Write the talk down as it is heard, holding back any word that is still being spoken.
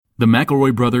The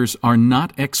McElroy brothers are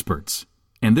not experts,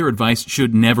 and their advice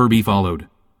should never be followed.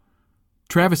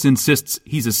 Travis insists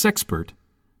he's a sexpert,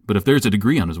 but if there's a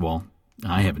degree on his wall,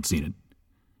 I haven't seen it.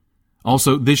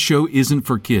 Also, this show isn't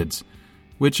for kids,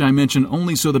 which I mention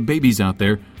only so the babies out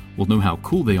there will know how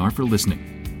cool they are for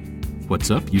listening. What's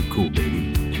up, you cool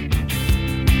baby?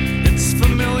 It's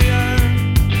familiar,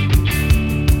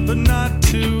 but not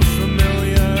too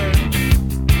familiar,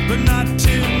 but not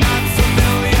too not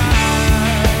familiar.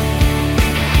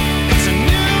 It's a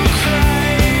new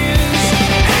craze.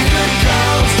 Hey, good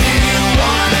girls, do you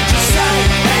wanna just say,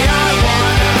 hey, I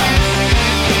wanna?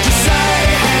 Just say,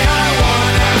 hey, I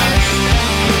wanna.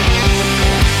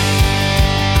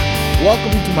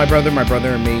 Welcome to My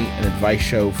Brother and Me, an advice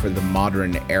show for the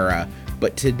modern era.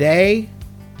 But today,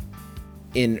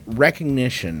 in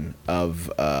recognition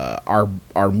of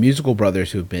our musical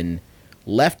brothers who have been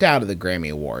left out of the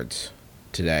Grammy Awards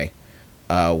today,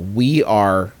 we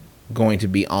are going to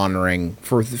be honoring,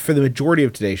 for the majority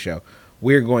of today's show,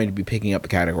 we're going to be picking up the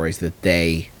categories that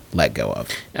they let go of.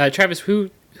 Travis, who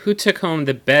took home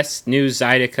the best new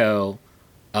Zydeco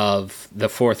of the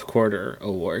fourth quarter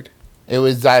award? It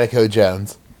was Zydeco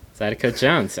Jones. Zydeco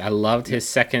Jones. I loved his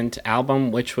second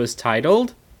album, which was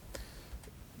titled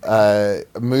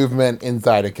Movement in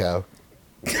Zydeco.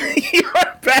 You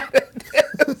are bad at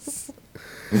this.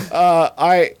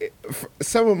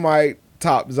 Some of my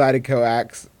top Zydeco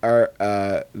acts are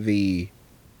I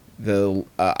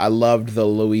loved the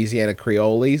Louisiana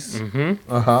Creoles.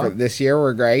 For this year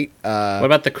were great. what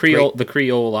about the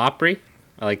Creole Opry?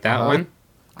 I like that one.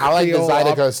 I like the Creole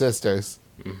Zydeco sisters.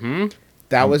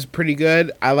 That was pretty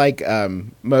good. I like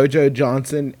Mojo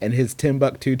Johnson and his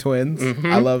Timbuktu twins.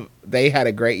 They had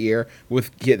a great year.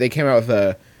 They came out with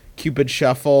a Cupid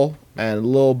Shuffle and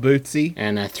Lil Bootsy.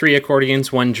 And 3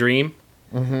 Accordions, 1 Dream.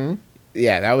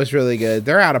 Yeah, that was really good.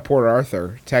 They're out of Port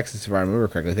Arthur, Texas, if I remember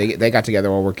correctly. They got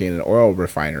together while working in an oil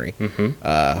refinery.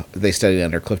 They studied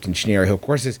under Clifton Chenier, who, of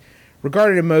course, is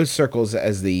regarded in most circles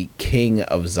as the king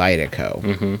of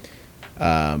Zydeco.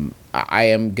 I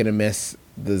am going to miss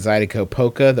the Zydeco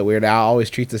Polka that Weird Al always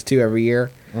treats us to every year,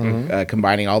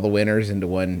 combining all the winners into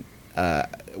one.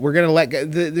 We're going to let go.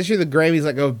 This year the Grammys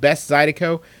let go of Best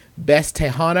Zydeco, Best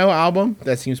Tejano album.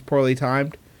 That seems poorly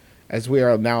timed, as we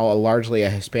are now largely a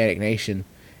Hispanic nation.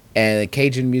 And the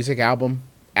Cajun music album,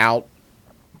 out.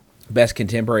 Best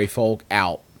Contemporary Folk,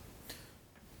 out.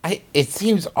 It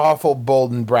seems awful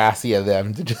bold and brassy of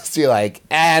them to just be like,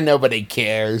 nobody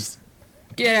cares.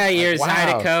 Get out of here, Wow.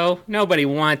 Zydeco. Nobody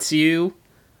wants you.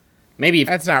 Maybe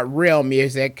That's not real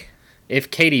music. if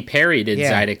Katy Perry did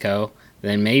Zydeco,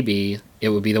 then maybe it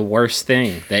would be the worst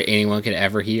thing that anyone could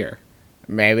ever hear.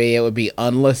 Maybe it would be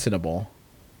unlistenable.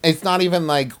 It's not even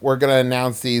like we're going to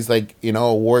announce these,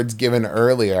 awards given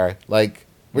earlier. Like,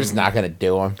 we're just not going to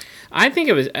do them. I think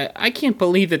it was... I can't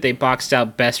believe that they boxed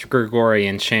out Best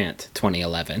Gregorian Chant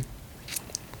 2011.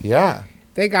 Yeah.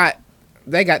 They got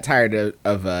tired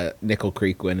of Nickel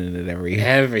Creek winning it every year.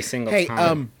 Every single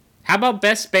time. How about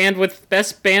Best Band with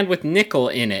Nickel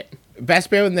in it?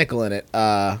 Best band with Nickel in it.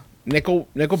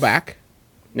 Nickelback.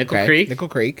 Nickel Creek. Nickel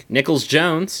Creek. Nichols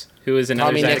Jones, who is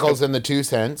another Tommy Zydeco. Nichols and the 2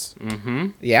 Cents.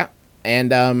 Yeah.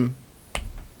 And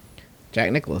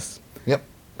Jack Nicklaus. Yep.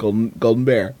 Golden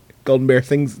Bear. Golden Bear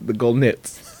sings the golden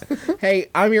hits. Hey,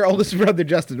 I'm your oldest brother,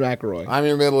 Justin McElroy. I'm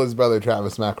your middleest brother,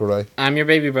 Travis McElroy. I'm your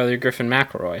baby brother, Griffin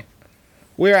McElroy.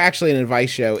 We're actually an advice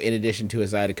show in addition to a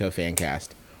Zydeco fan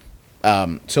cast.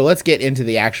 So let's get into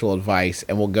the actual advice,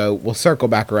 and we'll circle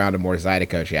back around to more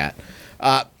Zydeco chat.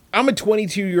 I'm a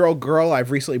 22-year-old girl.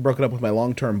 I've recently broken up with my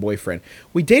long-term boyfriend.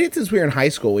 We dated since we were in high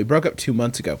school. We broke up 2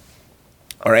 months ago.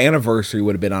 Our anniversary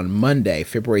would have been on Monday,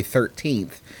 February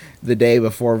 13th, the day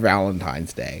before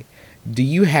Valentine's Day. Do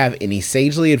you have any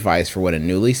sagely advice for what a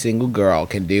newly single girl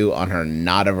can do on her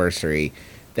not-anniversary?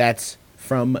 That's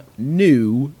from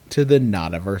new to the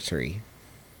not-anniversary.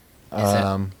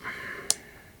 Do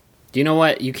you know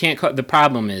what? You can't call... The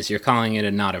problem is you're calling it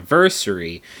a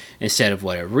not-anniversary instead of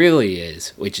what it really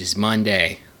is, which is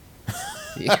Monday.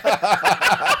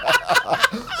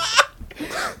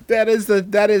 That is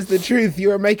the truth.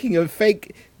 You are making a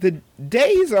fake... The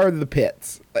days are the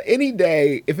pits. Any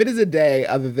day, if it is a day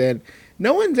other than...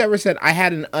 No one's ever said, I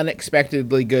had an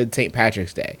unexpectedly good St.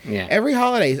 Patrick's Day. Yeah. Every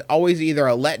holiday is always either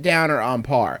a letdown or on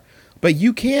par. But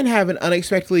you can have an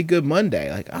unexpectedly good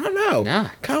Monday. Like, I don't know. Yeah.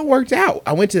 Kind of worked out.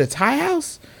 I went to the Thai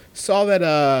house, saw that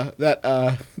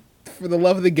For the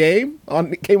Love of the Game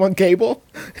came on cable.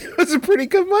 It was a pretty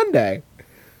good Monday.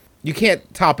 You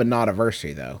can't top a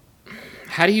not-anniversary, though.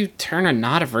 How do you turn a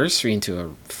not-anniversary into a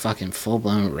fucking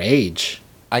full-blown rage?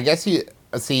 I guess if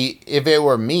it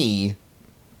were me,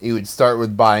 it would start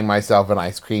with buying myself an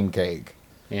ice cream cake.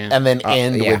 Yeah. And then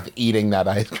end yeah. with eating that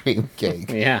ice cream cake.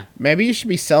 Yeah. Maybe you should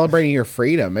be celebrating your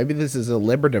freedom. Maybe this is a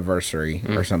libertiversary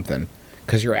or something.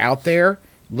 Because you're out there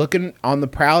looking on the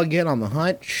prowl again, on the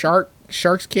hunt.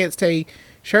 Sharks can't stay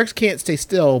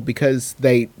still because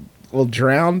they will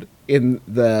drown in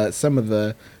some of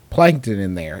the plankton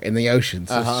in there in the ocean.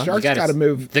 So sharks got to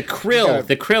move. The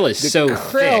krill is so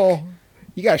thick.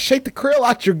 You got to shake the krill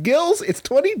out your gills. It's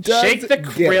 20 dozen. Shake the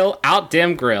krill out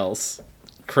them grills.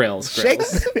 Krills. Shake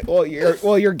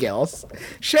your gills.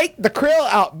 Shake the krill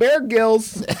out bare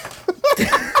gills.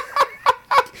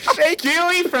 Shake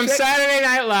Huey from Saturday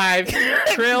Night Live.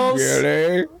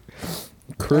 Krills.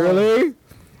 Krilly.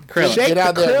 Krill. Shake Get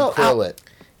out the there krill and krill out. it.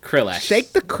 Krillex.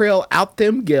 Shake the krill out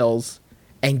them gills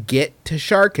and get to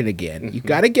sharking again. You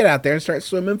got to get out there and start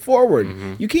swimming forward.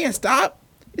 You can't stop.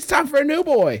 It's time for a new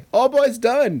boy. Old boy's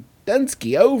done.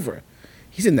 Dunsky over.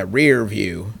 He's in the rear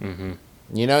view.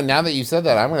 You know, now that you said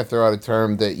that, I'm going to throw out a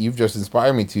term that you've just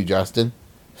inspired me to, Justin.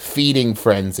 Feeding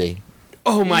frenzy.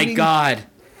 Oh my God.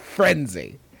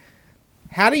 Frenzy.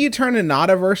 How do you turn a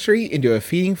not-aversary into a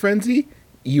feeding frenzy?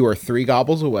 You are 3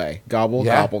 gobbles away. Gobble,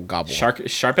 Yeah. gobble, gobble.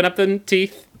 Sharpen up the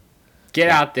teeth. Get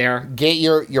out there. Get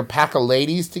your pack of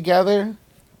ladies together.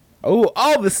 Oh,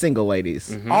 all the single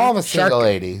ladies. All the single Shark-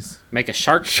 ladies. Make a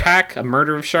shark pack. A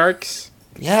murder of sharks.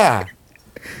 Yeah.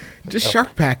 Just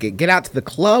shark pack it. Get out to the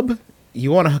club.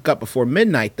 You want to hook up before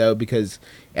midnight, though, because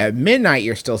at midnight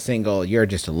you're still single. You're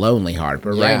just a lonely heart.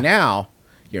 But Yeah. right now,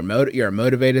 you're a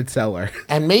motivated seller.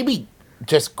 And maybe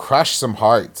just crush some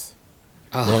hearts.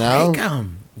 You know? Take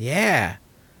 'em. Yeah.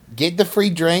 Get the free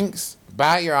drinks,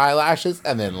 bat your eyelashes,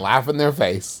 and then laugh in their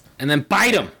face. And then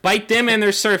bite them. Bite them and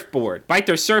their surfboard. Bite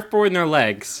their surfboard and their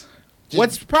legs.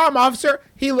 What's the problem, officer?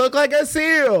 He looked like a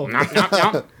seal. Nom, nom,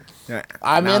 nom.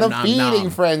 I'm in Nom, a nom, feeding nom.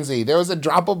 frenzy. There was a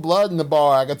drop of blood in the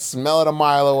bar. I could smell it a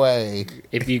mile away.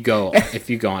 If you go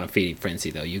on a feeding frenzy,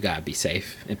 though, you gotta be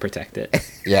safe and protect it.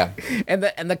 Yeah. And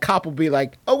the cop will be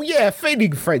like, "Oh yeah,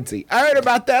 feeding frenzy. I heard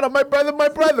about that on my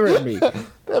brother and me. That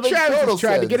makes Travis total is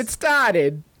trying to sense. get it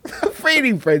started.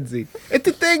 Feeding frenzy. It's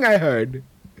a thing I heard."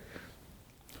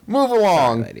 Move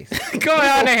along. Ladies. Go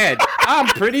on ahead. I'm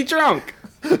pretty drunk.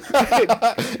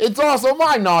 It's also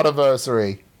my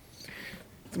not-aversary.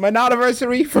 It's my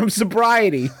not-aversary from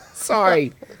sobriety.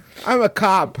 Sorry. I'm a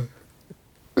cop.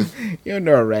 You're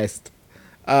under arrest.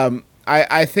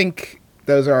 I think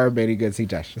those are many good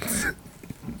suggestions.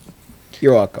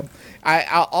 You're welcome.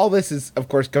 All this is, of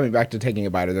course, coming back to taking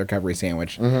a bite of the recovery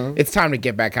sandwich. It's time to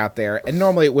get back out there. And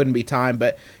normally it wouldn't be time,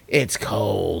 but it's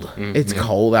cold. It's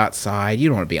cold outside. You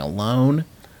don't want to be alone.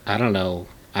 I don't know.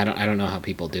 I don't know how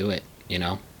people do it. You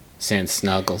know, sand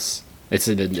snuggles. It's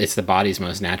the body's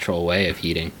most natural way of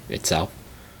heating itself.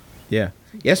 Yeah.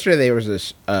 Yesterday there was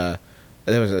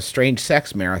a strange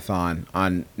sex marathon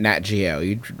on Nat Geo.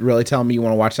 You really telling me you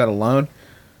want to watch that alone?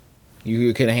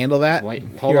 You can handle that? Wait,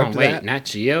 hold You're on, up to wait. that? Nat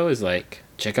Geo is like,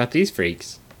 check out these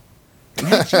freaks.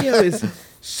 Nat Geo is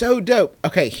so dope.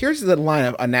 Okay, here's the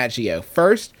lineup on Nat Geo.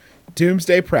 First,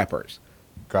 Doomsday Preppers,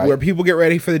 Great. where people get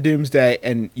ready for the Doomsday,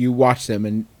 and you watch them,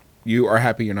 and you are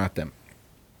happy you're not them.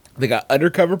 They got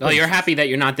Undercover. Oh, you're happy that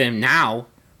you're not them now,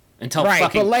 until Right,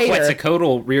 fucking but later-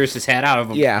 Quetzalcoatl rears his head out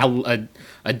of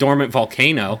a dormant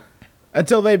volcano.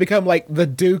 Until they become like the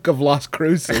Duke of Las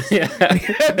Cruces. Yeah,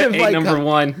 They're Ain't like, number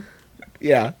one.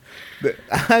 Yeah,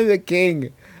 I'm the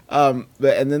king. And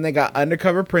then they got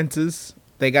Undercover Princes.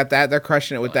 They got that. They're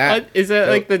crushing it with that. What? Is that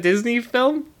like the Disney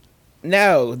film?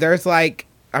 No, there's like,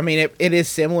 I mean, it is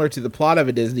similar to the plot of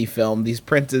a Disney film. These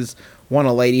princes want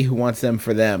a lady who wants them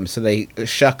for them, so they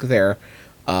shuck their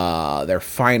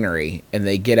finery and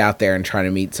they get out there and try to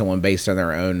meet someone based on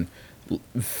their own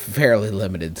fairly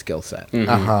limited skill set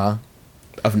Uh-huh.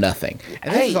 of nothing.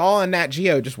 And this is all on Nat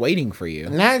Geo, just waiting for you.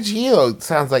 Nat Geo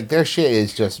sounds like their shit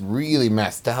is just really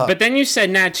messed up. But then you said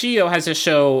Nat Geo has a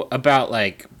show about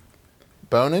like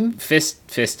Bonin?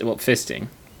 fisting.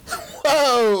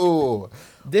 Whoa!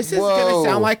 This is Whoa. gonna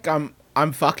sound like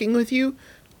I'm fucking with you.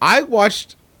 I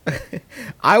watched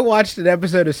an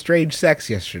episode of Strange Sex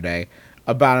yesterday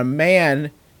about a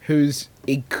man whose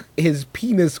his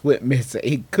penis went missing.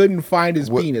 He couldn't find his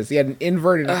penis. He had an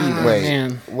inverted penis. Wait.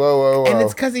 man. Whoa. And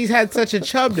it's because he's had such a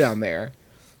chub down there.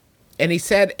 And he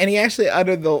said, and he actually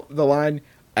uttered the line,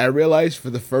 "I realized for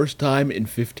the first time in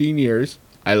 15 years,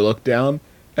 I looked down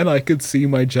and I could see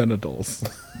my genitals."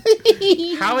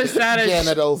 How is that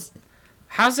genitals.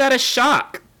 How's that a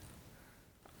shock?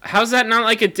 How's that not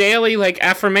like a daily like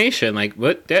affirmation? Like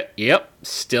what? Yep,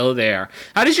 still there.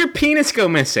 How does your penis go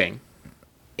missing?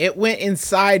 It went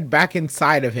back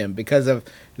inside of him because of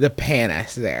the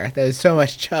panis there. There's so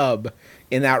much chub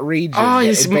in that region. Oh,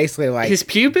 it's basically like his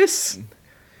pubis.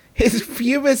 his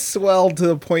pubis swelled to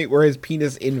the point where his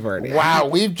penis inverted. Wow,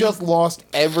 we've just lost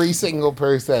every single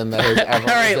person that has ever.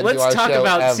 All right, listened to let's our talk show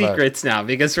about ever. secrets now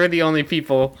because we're the only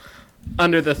people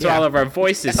under the thrall Yeah. of our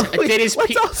voices. Did his Let's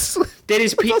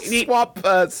penis swap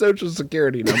social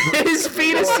security number. his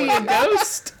penis see a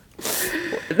ghost?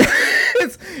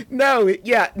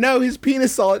 No, his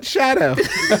penis saw its shadow.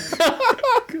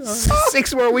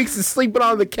 6 more weeks of sleeping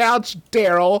on the couch,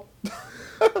 Daryl.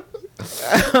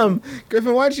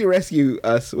 Griffin, why don't you rescue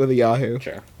us with a Yahoo?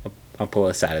 Sure, I'll pull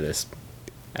us out of this.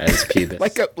 Out of his pubis.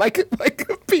 Like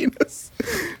a penis.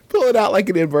 Pull it out like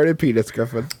an inverted penis,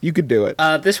 Griffin. You could do it.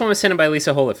 This one was sent in by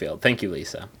Lisa Holifield. Thank you,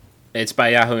 Lisa. It's by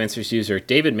Yahoo Answers user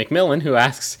David McMillan, who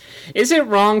asks, "Is it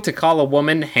wrong to call a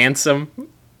woman handsome?"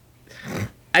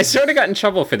 I sort of got in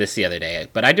trouble for this the other day,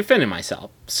 but I defended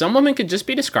myself. Some women could just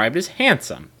be described as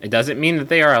handsome. It doesn't mean that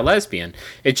they are a lesbian.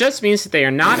 It just means that they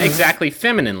are not exactly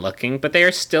feminine looking, but they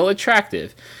are still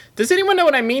attractive. Does anyone know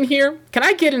what I mean here? Can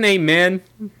I get an amen?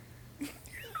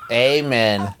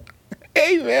 Amen.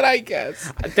 Amen, I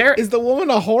guess. There Is the woman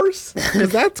a horse?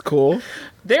 'Cause that's cool.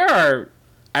 there are,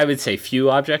 I would say, few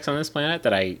objects on this planet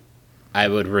that I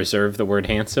would reserve the word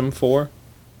handsome for.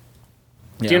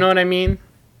 Do you know what I mean?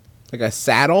 Like a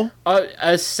saddle?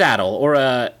 A saddle or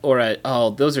a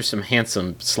those are some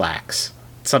handsome slacks.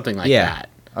 Something like Yeah.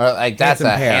 that. Like that's Handsome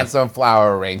a hair. handsome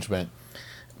flower arrangement.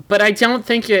 But I don't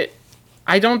think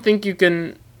you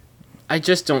can. I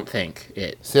just don't think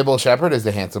it. Sybil Shepherd is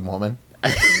a handsome woman.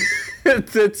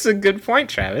 That's a good point,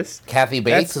 Travis. Kathy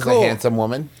Bates That's is cool. a handsome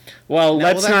woman. Well,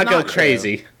 let's that's not go not true.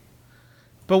 crazy.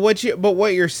 But what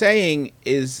you're saying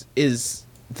is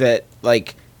that,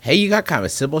 like, hey, you got kind of a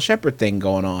Sybil Shepherd thing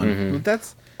going on.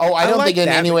 That's Oh, I don't like think in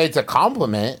that. any way it's a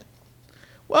compliment.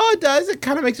 Well, it does. It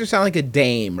kind of makes her sound like a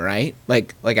dame, right?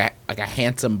 Like a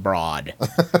handsome broad.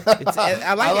 I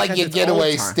I like like your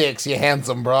getaway sticks, you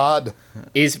handsome broad.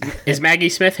 Is Maggie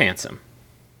Smith handsome?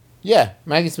 Yeah,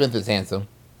 Maggie Smith is handsome.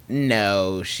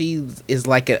 No, she is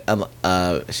like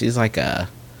she's like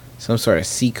some sort of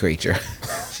sea creature.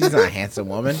 She's not a handsome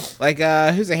woman. Like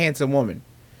who's a handsome woman?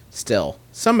 Still,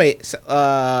 somebody.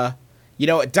 You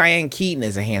know what? Diane Keaton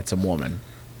is a handsome woman.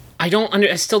 I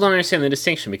still don't understand the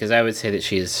distinction because I would say that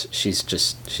she's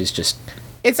just.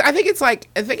 I think it's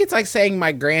like saying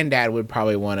my granddad would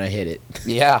probably want to hit it.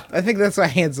 Yeah. I think that's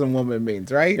what handsome woman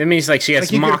means, right? It means like she has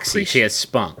Like you could moxie, she has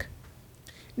spunk.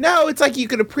 No, it's like you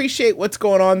could appreciate what's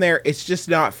going on there. It's just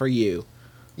not for you.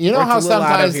 You know Or it's how a little out of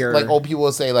sometimes your- like old people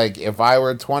will say like if I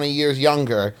were 20 years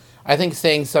younger, I think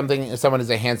saying someone is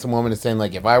a handsome woman is saying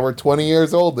like if I were 20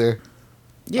 years older.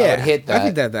 Yeah, would hit that.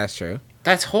 I think that's true.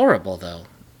 That's horrible, though.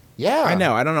 Yeah. I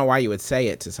know. I don't know why you would say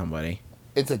it to somebody.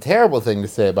 It's a terrible thing to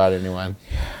say about anyone.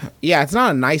 Yeah, it's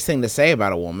not a nice thing to say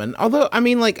about a woman. Although, I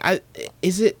mean, like,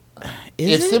 is it?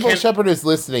 If Sybil Shepherd is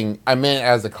listening, I meant it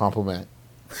as a compliment.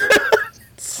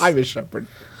 I'm a shepherd.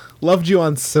 Loved you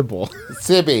on Sybil.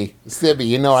 Sibby,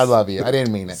 you know I love you. I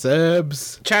didn't mean it.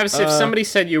 Sibs. Travis, if somebody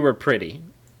said you were pretty,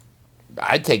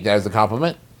 I'd take that as a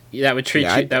compliment. that would treat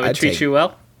Yeah, you. That would I'd treat take- you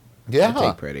well. Yeah.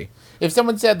 Take pretty. If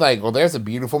someone said like, "Well, there's a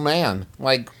beautiful man,"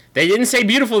 like They didn't say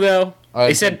beautiful though.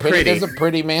 They said pretty. There's a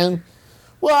pretty man.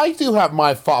 Well, I do have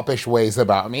my foppish ways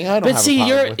about me. I don't But have see, a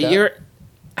problem with that. you're.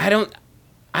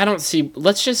 I don't see.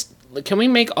 Let's just. Can we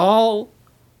make all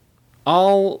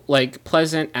like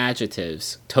pleasant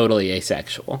adjectives totally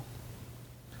asexual?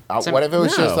 What if it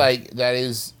was just No. like that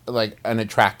is like an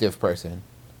attractive person?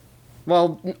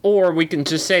 Well, or we can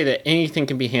just say that anything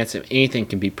can be handsome, anything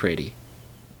can be pretty.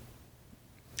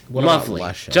 What about Lovely,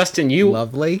 luscious? Justin. You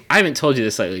Lovely. I haven't told you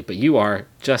this lately, but you are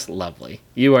just lovely.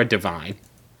 You are divine.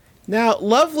 Now,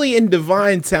 lovely and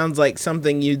divine sounds like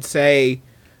something you'd say,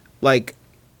 like,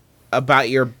 about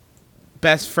your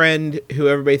best friend who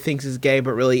everybody thinks is gay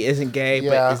but really isn't gay. Yeah.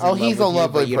 But is in love He's a with you,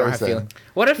 lovely but you don't have person. feeling.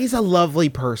 What if He's a lovely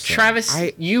person. Travis?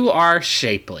 You are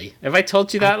shapely. Have I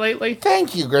told you that lately?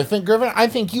 Thank you, Griffin. Griffin, I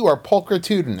think you are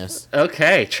pulchritudinous.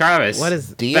 Okay, Travis. What is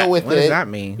Deal with what it. does that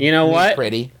mean? You know You're what?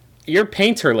 pretty. You're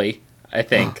painterly. I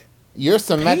think. You're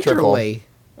symmetrical. Painterly.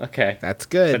 Okay. That's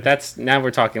good. But that's now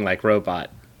we're talking like robot.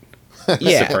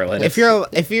 Yeah. superlatives.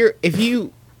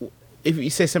 If you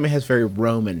say somebody has very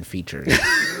Roman features,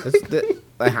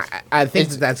 I think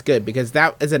that's good because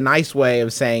that is a nice way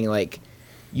of saying like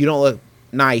you don't look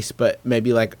nice, but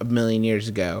maybe like a million years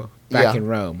ago back Yeah. in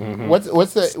Rome. Mm-hmm. Which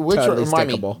totally remind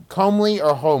me? stickable. Comely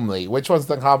or homely? Which one's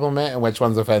the compliment and which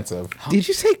one's offensive? Did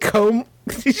you say Did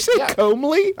you say Yeah.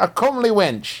 comely? A comely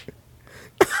wench.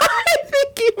 I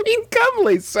think you mean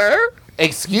comely, sir.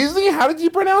 Excuse me? How did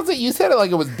you pronounce it? You said it like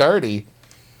it was dirty.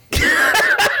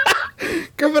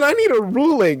 Griffin, I need a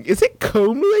ruling. Is it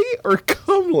comely or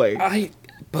comely?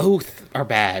 Both are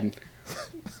bad.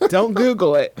 Don't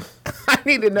Google it. I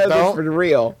need to know this for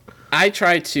real. I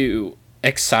try to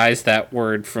excise that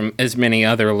word from as many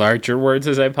other larger words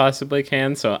as I possibly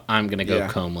can, so I'm going to go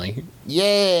comely.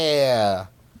 Yeah.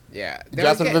 Yeah.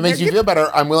 Justin, if it makes you feel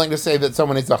better, I'm willing to say that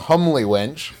someone is a humly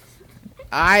wench.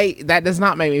 That does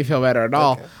not make me feel better at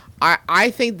all. Okay.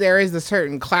 I think there is a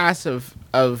certain class of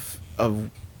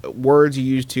words you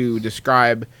use to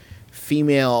describe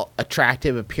female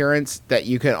attractive appearance that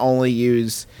you can only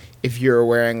use if you're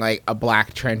wearing like a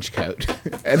black trench coat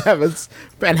and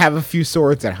have a few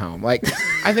swords at home. Like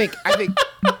I think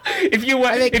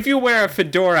if you wear a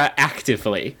fedora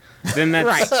actively, then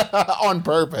that's right. On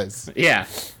purpose. Yeah.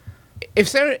 If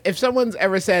someone's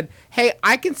ever said, "Hey,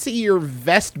 I can see your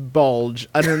vest bulge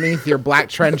underneath your black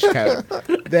trench coat,"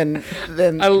 then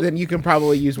you can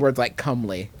probably use words like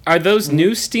comely. Are those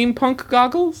new steampunk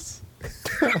goggles?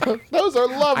 Those are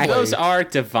lovely. Those are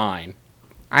divine.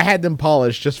 I had them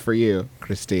polished just for you,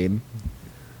 Christine.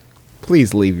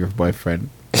 Please leave your boyfriend.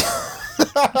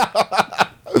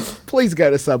 Please go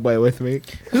to Subway with me.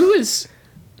 Who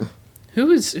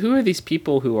are these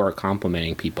people who are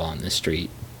complimenting people on the street?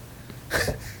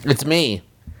 It's me.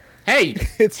 Hey,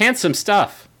 it's handsome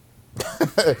stuff.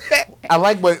 I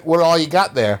like what all you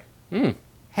got there.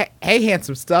 Hey,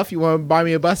 handsome stuff. You want to buy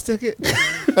me a bus ticket?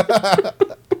 I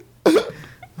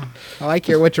like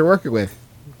what you're working with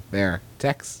there,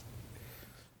 Tex.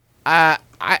 I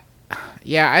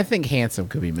think handsome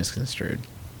could be misconstrued.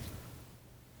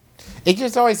 It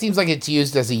just always seems like it's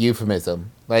used as a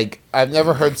euphemism. Like, I've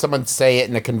never heard someone say it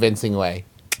in a convincing way.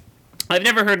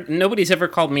 Nobody's ever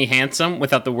called me handsome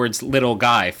without the words little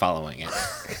guy following it.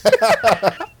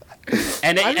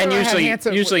 and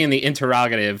usually in the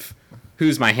interrogative,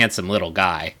 who's my handsome little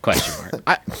guy? Question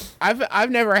mark. I've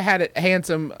never had it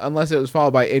handsome unless it was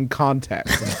followed by in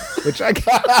context, which I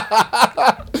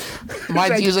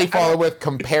mine's usually followed with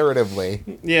comparatively.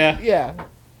 Yeah.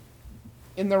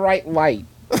 In the right light.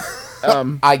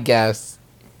 I guess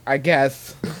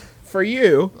for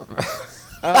you.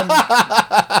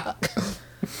 I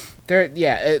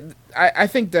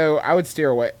think though I would steer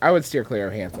away. I would steer clear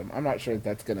of handsome. I'm not sure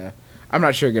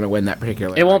you're gonna win that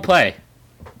particular. It won't play.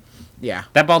 Yeah,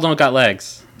 that ball don't got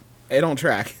legs. It don't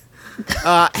track.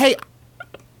 Hey,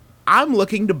 I'm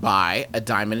looking to buy a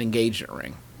diamond engagement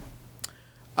ring.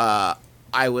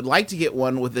 I would like to get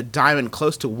one with a diamond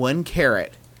close to 1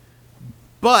 carat,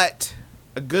 but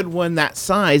a good one that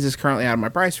size is currently out of my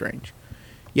price range.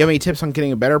 You have any tips on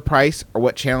getting a better price or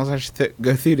what channels I should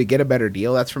go through to get a better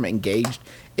deal? That's from Engaged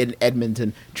in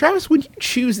Edmonton. Travis, when you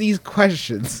choose these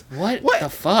questions, what the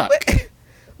fuck?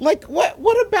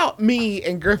 What about me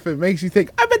and Griffin makes you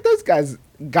think, I bet those guys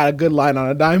got a good line on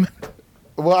a diamond?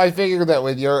 Well, I figured that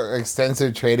with your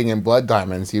extensive trading in blood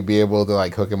diamonds, you'd be able to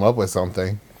like hook him up with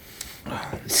something.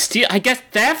 Steal? I guess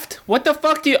theft? What the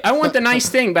fuck do you... I want the nice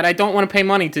thing, but I don't want to pay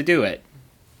money to do it.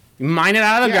 You mine it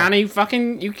out of the ground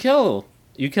and you kill.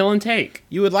 You kill and take.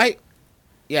 You would like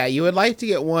to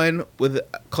get one with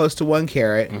close to 1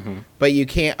 carat, but you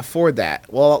can't afford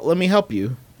that. Well, let me help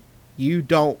you. You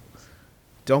don't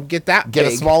get that big. Get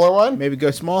a smaller one? Maybe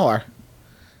go smaller.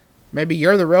 Maybe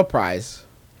you're the real prize.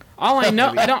 All I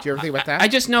know, Do you ever think about that? I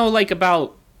just know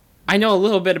I know a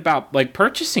little bit about like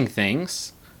purchasing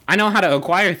things. I know how to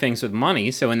acquire things with money,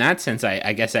 so in that sense,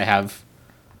 I guess I have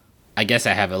a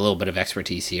little bit of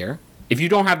expertise here. If you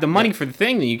don't have the money for the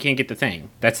thing, then you can't get the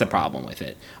thing. That's the problem with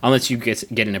it. Unless you get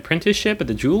an apprenticeship at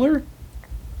the jeweler.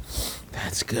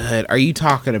 That's good. Are you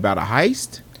talking about a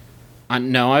heist?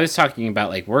 No, I was talking about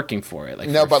like working for it.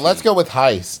 No, but let's go with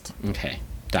heist. Okay,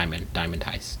 diamond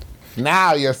heist.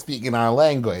 Now you're speaking our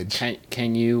language.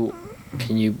 Can you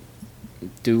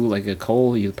do like a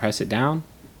coal? You press it down.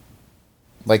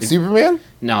 Like Superman?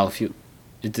 No,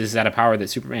 is that a power that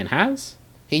Superman has?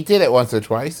 He did it once or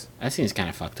twice. That seems kind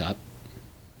of fucked up.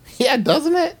 Yeah,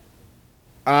 doesn't it?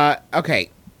 Okay.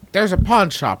 There's a pawn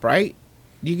shop, right?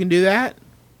 You can do that?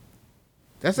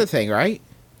 That's a thing, right?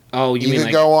 Oh, you mean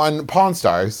can go on Pawn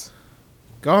Stars.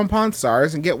 Go on Pawn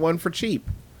Stars and get one for cheap.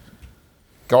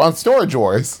 Go on Storage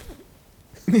Wars.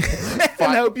 And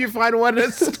hope you find one in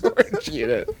a storage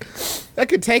unit. That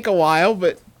could take a while,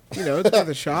 but, it's worth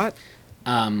a shot.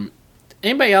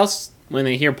 Anybody else, when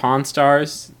they hear Pawn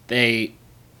Stars, they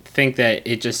think that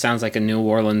it just sounds like a New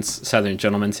Orleans Southern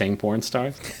gentleman saying porn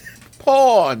stars?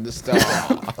 Pawn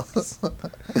Stars.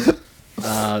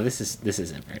 This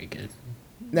isn't very good.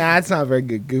 Nah, it's not a very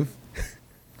good goof.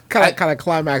 Kind of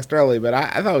climaxed early, but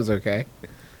I thought it was okay.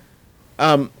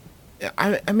 I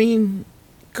mean,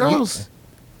 girls,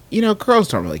 girls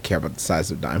don't really care about the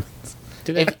size of diamonds.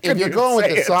 If you're going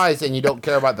with the size and you don't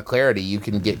care about the clarity, you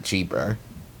can get cheaper.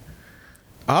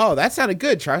 Oh, that sounded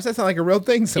good, Travis. That sounded like a real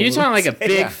thing. You're talking like a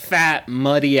big, fat,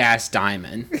 muddy-ass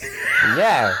diamond.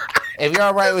 Yeah. If you're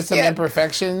all right with some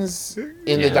imperfections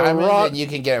in the diamond, then you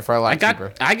can get it for a lot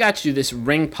cheaper. I got you this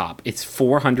ring pop. It's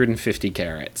 450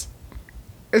 carats.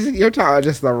 You're talking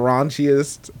just the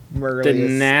raunchiest, murderliest. The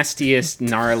nastiest,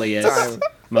 gnarliest,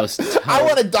 most... I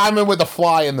want a diamond with a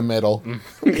fly in the middle.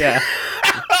 Yeah.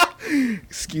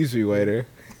 Excuse me, waiter.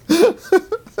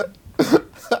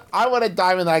 I want a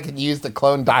diamond that I can use to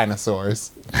clone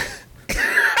dinosaurs.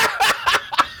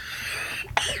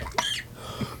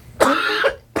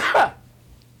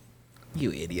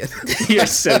 You idiot. You're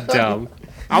so dumb.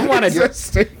 I want You're to...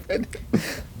 stupid.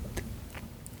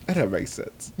 That don't make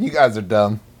sense. You guys are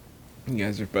dumb. You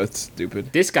guys are both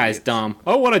stupid. This guy's dumb.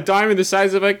 I want a diamond the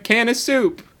size of a can of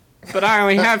soup, but I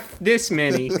only have this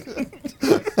many.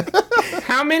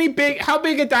 How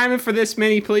big a diamond for this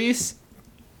many, please?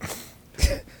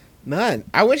 None.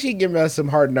 I wish he'd give us some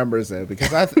hard numbers though,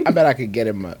 because I bet I could get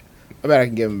him. I bet I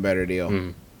can give him a better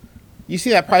deal. You see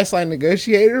that Priceline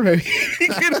negotiator? Maybe he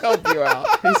can help you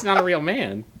out. He's not a real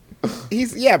man.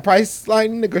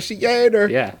 Priceline negotiator.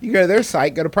 Yeah. You go to their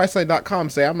site, go to Priceline.com,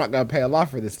 say I'm not gonna pay a lot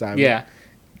for this time. Yeah.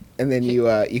 And then you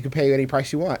can pay any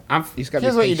price you want. Here's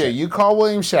what you do. You call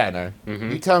William Shatner.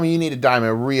 You tell him you need a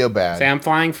diamond real bad. Say I'm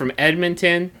flying from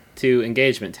Edmonton to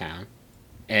Engagement Town,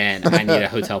 and I need a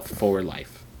hotel for forward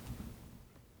life.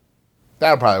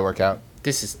 That'll probably work out.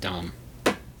 This is dumb.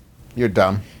 You're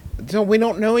dumb. We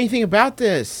don't know anything about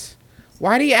this.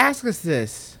 Why do you ask us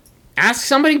this? Ask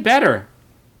somebody better.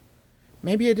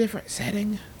 Maybe a different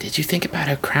setting. Did you think about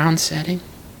a crown setting?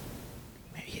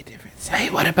 Maybe a different setting.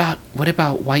 Hey, what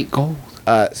about white gold?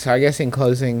 So I guess in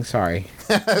closing, sorry.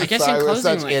 I guess Sorry, in we're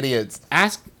closing, such idiots.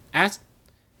 Ask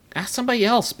somebody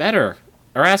else better,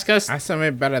 or ask us. Ask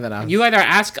somebody better than us. You either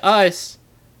ask us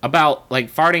about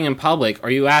like farting in public,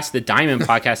 or you ask the Diamond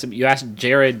Podcast. You ask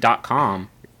Jared.com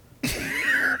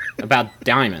about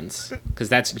diamonds, because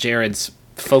that's Jared's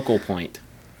focal point.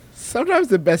 Sometimes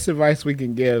the best advice we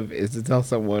can give is to tell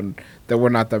someone that we're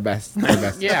not the best.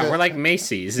 Yeah, we're like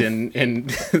Macy's in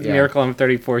Miracle on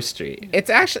 34th Street.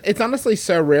 It's honestly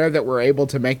so rare that we're able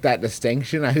to make that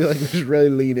distinction. I feel like we should really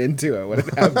lean into it when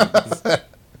it happens.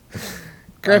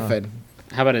 Griffin,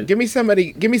 How about it? give me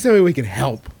somebody we can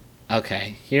help.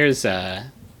 Okay, here's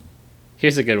a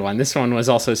good one. This one was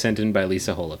also sent in by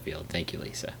Lisa Holofield. Thank you,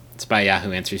 Lisa. It's by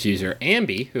Yahoo Answers user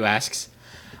Ambi, who asks,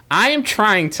 I am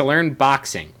trying to learn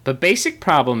boxing, but basic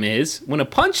problem is when a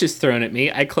punch is thrown at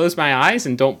me, I close my eyes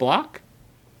and don't block.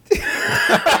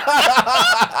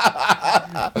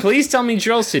 Please tell me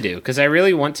drills to do, because I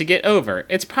really want to get over.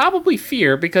 It's probably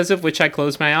fear because of which I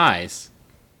close my eyes.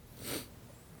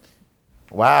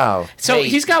 Wow. So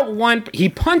he's got one. He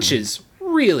punches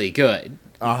really good.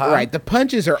 Right, the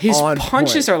punches are His on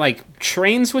punches point. are like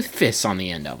trains with fists on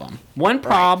the end of them. One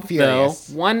prob, though, furious.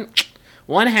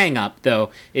 one hang up,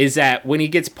 though, is that when he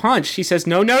gets punched, he says,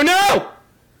 no, no, no!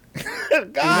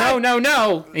 No, no,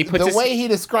 no! And he puts The way he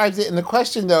describes it in the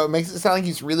question, though, it makes it sound like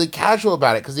he's really casual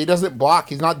about it, because he doesn't block.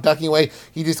 He's not ducking away.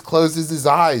 He just closes his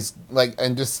eyes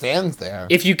and just stands there.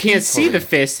 If you can't see the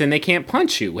fist, then they can't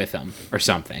punch you with them or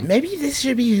something. Maybe this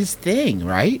should be his thing,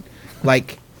 right?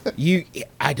 Like,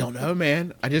 I don't know,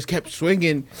 man. I just kept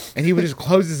swinging, and he would just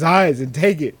close his eyes and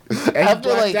take it. And he After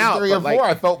blacked like 3 or 4, but,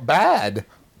 I felt bad.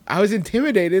 I was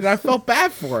intimidated. I felt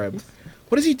bad for him.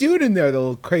 What is he doing in there, the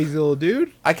little crazy little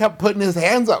dude? I kept putting his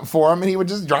hands up for him, and he would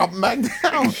just drop them back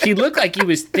down. He looked like he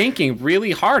was thinking really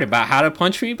hard about how to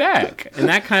punch me back, and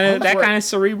that kind of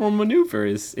cerebral maneuver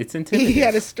it's intimidating. He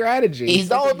had a strategy. He's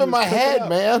all up in my head,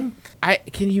 man.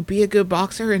 Can you be a good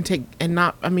boxer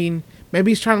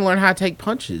maybe he's trying to learn how to take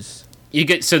punches.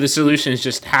 So the solution is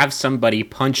just have somebody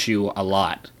punch you a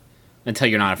lot until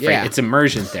you're not afraid. Yeah. It's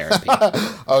immersion therapy.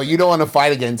 Oh, you don't want to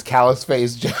fight against Callous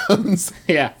Face Jones.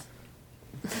 Yeah.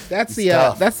 That's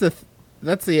tough.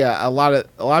 a lot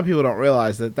of people don't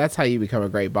realize that's how you become a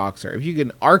great boxer. If you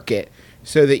can arc it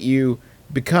so that you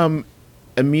become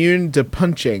immune to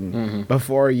punching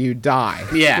before you die.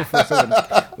 Yeah. Before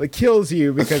someone kills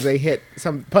you because they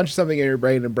punch something in your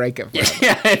brain and break it.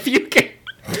 Yeah, if you can.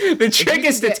 The trick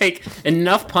is to take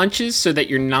enough punches so that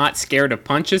you're not scared of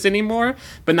punches anymore,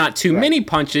 but not too many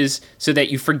punches so that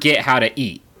you forget how to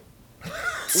eat.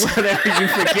 So that you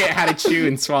forget how to chew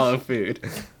and swallow food.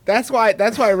 That's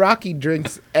why Rocky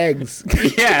drinks eggs.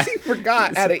 Yeah. He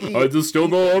forgot how to eat. I just don't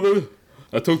know how to.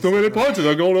 I took too many punches.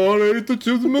 I don't know how to eat the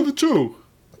chew them in the chew.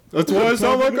 That's why I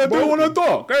sound like I do when I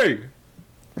talk. Hey,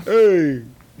 Hey,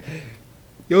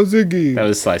 yo Ziggy. That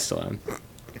was Sly Stallone.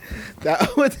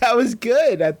 That was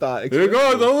good, I thought. Hey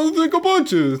guys, I don't take a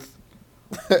punches.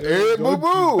 Hey, boo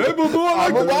boo. Hey, boo boo, I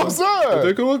I'm like a that. I boxer.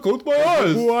 take a close my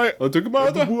eyes. I take him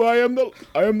out. Who I am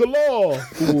the law.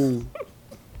 Ooh.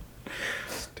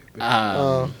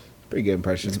 Pretty good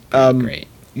impression. Great.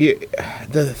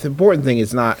 The important thing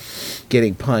is not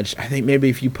getting punched. I think maybe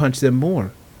if you punch them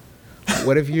more.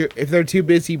 What if they're too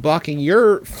busy blocking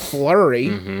your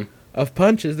flurry of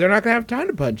punches, they're not gonna have time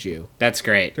to punch you. That's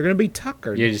great. They're gonna be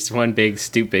tuckered. You're just one big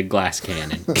stupid glass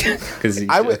cannon. Because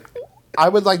I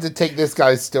would like to take this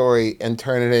guy's story and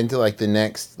turn it into like the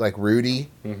next like Rudy,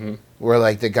 where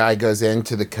like the guy goes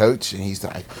into the coach and he's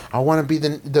like, "I want to be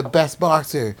the best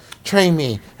boxer. Train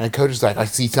me." And the coach is like, "I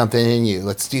see something in you.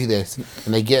 Let's do this."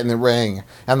 And they get in the ring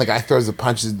and the guy throws the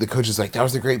punches. The coach is like, "That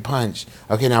was a great punch.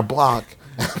 Okay, now block."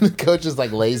 And the coach just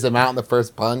like lays him out in the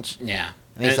first punch. Yeah.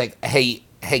 And he's like, "Hey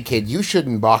kid, you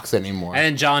shouldn't box anymore." And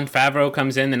then John Favreau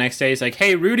comes in the next day. He's like,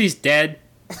 "Hey, Rudy's dead."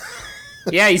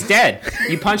 Yeah, he's dead.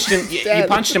 You punched him. You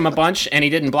punched him a bunch, and he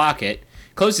didn't block it.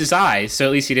 Closed his eyes, so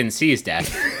at least he didn't see his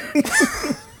death.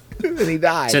 And he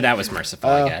died. So that was merciful,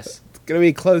 I guess. It's gonna be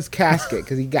a closed casket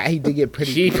because he did get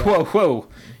pretty. Whoa!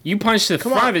 You punched the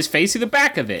front of his face through the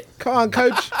back of it. Come on,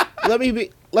 coach. Let me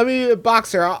be a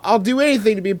boxer. I'll do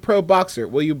anything to be a pro boxer.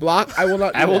 Will you block? I will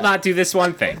not. I will not do this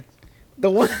one thing.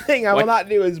 The one thing I will not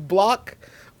do is block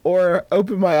or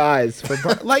open my eyes for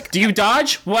like. Do you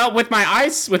dodge? Well, with my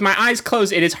eyes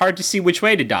closed, it is hard to see which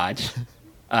way to dodge.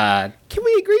 Can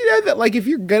we agree though that like if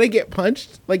you're gonna get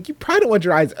punched, like you probably don't want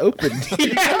your eyes open. Because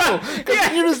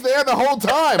you're just there the whole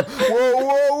time.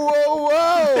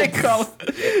 Whoa.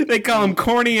 They call him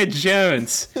Cornea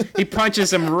Jones. He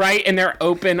punches him right in their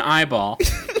open eyeball.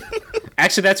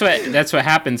 Actually, that's what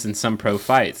happens in some pro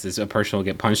fights. Is a person will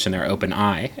get punched in their open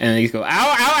eye, and they go,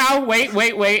 ow, wait,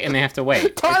 and they have to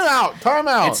wait. Time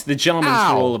out. It's the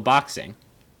gentleman's rule of boxing.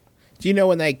 Do you know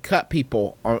when they cut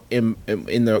people in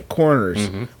the corners,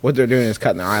 what they're doing is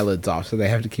cutting their eyelids off, so they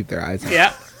have to keep their eyes open.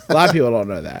 Yeah. A lot of people don't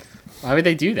know that. Why would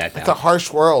they do that? It's a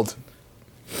harsh world.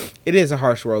 It is a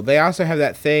harsh world. They also have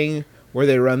that thing where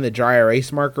they run the dry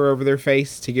erase marker over their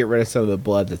face to get rid of some of the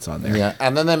blood that's on there. Yeah,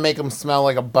 and then they make them smell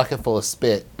like a bucket full of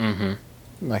spit.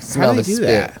 Mm-hmm. Like smell How do the they do spit.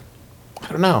 that? I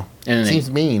don't know. And Seems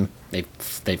mean. They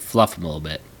fluff him a little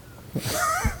bit.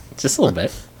 Just a little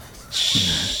bit.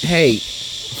 Hey,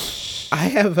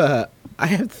 I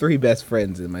have 3 best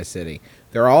friends in my city.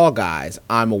 They're all guys.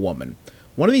 I'm a woman.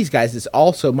 One of these guys is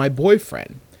also my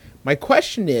boyfriend. My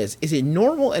question is it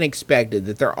normal and expected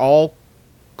that they're all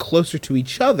closer to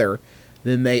each other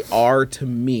than they are to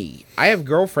me? I have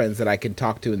girlfriends that I can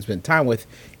talk to and spend time with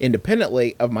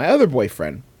independently of my other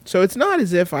boyfriend. So it's not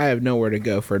as if I have nowhere to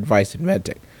go for advice in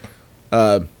venting.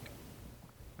 The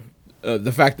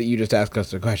fact that you just asked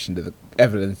us a question to the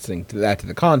evidencing to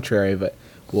the contrary, but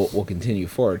we'll continue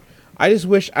forward. I just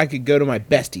wish I could go to my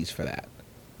besties for that.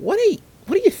 What do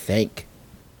you think?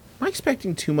 Am I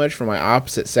expecting too much from my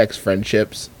opposite sex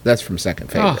friendships? That's from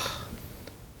Second Favorite. Oh.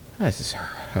 That's just,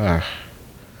 hold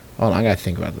on, I gotta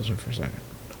think about this one for a second.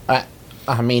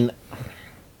 I mean,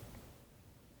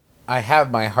 I have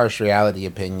my harsh reality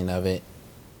opinion of it.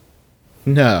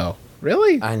 No,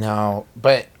 really? I know,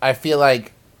 but I feel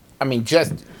like, I mean,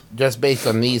 just based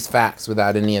on these facts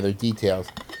without any other details,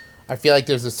 I feel like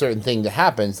there's a certain thing that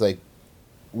happens, like,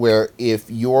 where if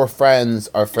your friends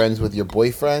are friends with your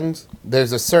boyfriends,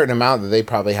 there's a certain amount that they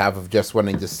probably have of just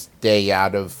wanting to stay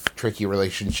out of tricky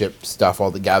relationship stuff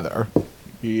altogether.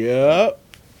 Yep.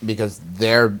 Because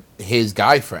they're his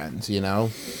guy friends, you know?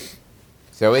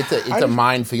 So it's a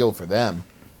minefield for them.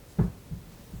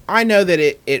 I know that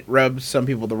it rubs some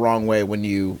people the wrong way when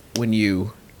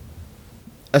you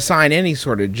assign any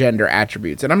sort of gender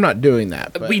attributes, and I'm not doing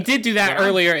that. But We did do that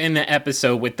earlier in the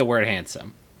episode with the word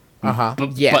handsome. Uh-huh.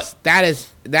 yes,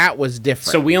 that was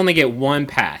different. So we only get one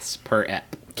pass per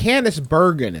ep. Candice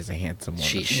Bergen is a handsome woman.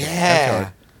 Sheesh.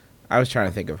 Yeah. I was trying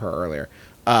to think of her earlier.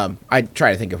 I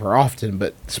try to think of her often,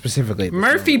 but specifically at this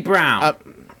Murphy Brown.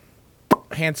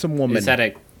 handsome woman. Is that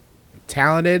a...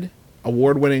 Talented,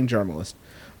 award-winning journalist.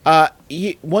 I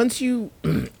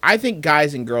think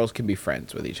guys and girls can be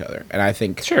friends with each other, and I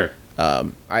think Sure.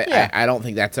 I don't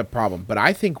think that's a problem. But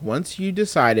I think once you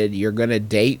decided you're gonna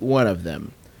date one of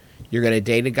them, you're gonna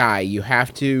date a guy, you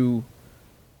have to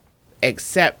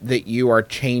accept that you are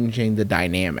changing the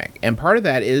dynamic, and part of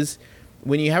that is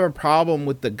when you have a problem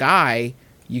with the guy,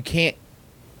 you can't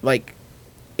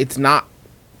it's not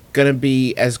gonna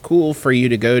be as cool for you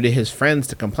to go to his friends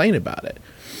to complain about it.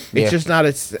 It's just not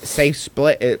a safe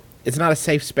split. It's not a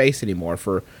safe space anymore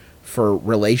for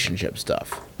relationship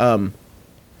stuff.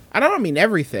 I don't mean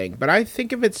everything, but I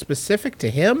think if it's specific to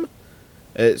him,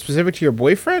 Specific to your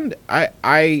boyfriend,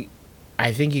 I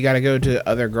think you got to go to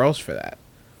other girls for that.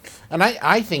 And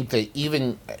I think that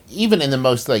even in the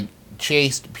most like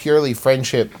chaste, purely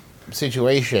friendship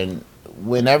situation,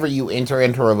 whenever you enter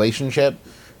into a relationship,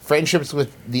 friendships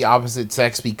with the opposite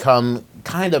sex become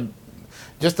kind of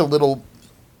just a little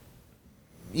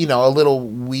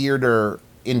weirder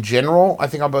in general, I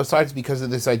think, on both sides, because of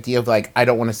this idea of like, I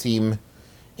don't want to seem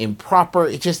improper.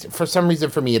 It just, for some reason,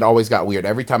 for me, it always got weird.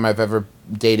 Every time I've ever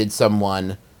dated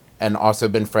someone and also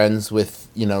been friends with,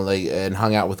 and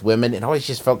hung out with women, it always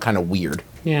just felt kind of weird.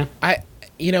 Yeah.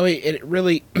 It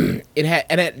really, and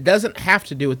it doesn't have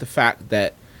to do with the fact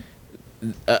that,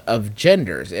 of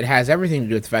genders. It has everything to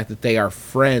do with the fact that they are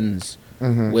friends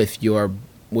with your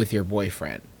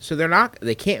boyfriend. So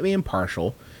they can't be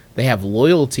impartial. They have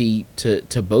loyalty to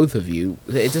both of you.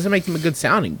 It doesn't make them a good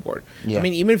sounding board. Yeah. I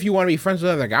mean, even if you want to be friends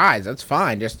with other guys, that's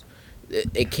fine. Just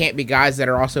it can't be guys that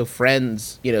are also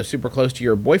friends, super close to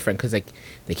your boyfriend, because they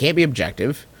can't be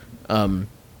objective, and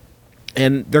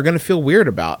they're going to feel weird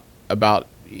about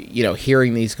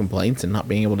hearing these complaints and not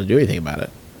being able to do anything about it.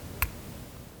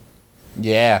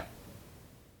 Yeah.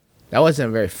 That wasn't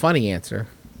a very funny answer.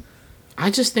 I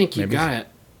just think you gotta.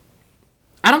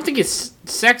 I don't think it's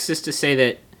sexist to say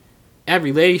that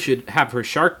every lady should have her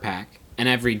shark pack and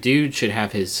every dude should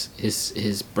have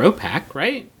his bro pack,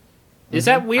 right? Is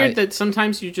that weird that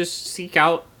sometimes you just seek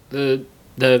out the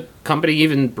company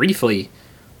even briefly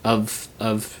of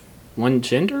one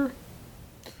gender?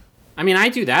 I mean, I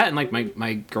do that, and like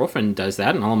my girlfriend does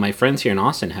that, and all of my friends here in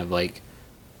Austin have like,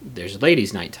 there's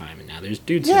ladies' night time, and now there's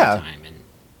dudes' night time, and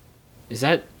is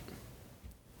that?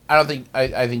 I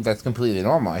think that's completely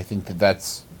normal. I think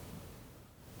that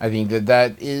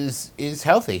is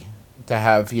healthy to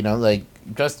have,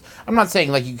 just, I'm not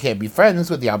saying like you can't be friends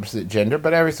with the opposite gender,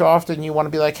 but every so often you want to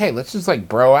be like, hey, let's just like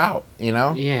bro out,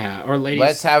 Yeah, or ladies.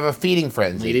 Let's have a feeding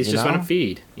frenzy. Ladies just want to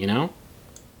feed,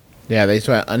 Yeah, they just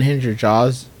want to unhinge your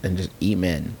jaws and just eat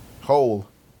men. Whole.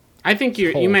 I think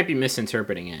you might be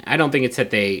misinterpreting it. I don't think it's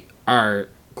that they are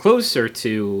closer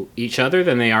to each other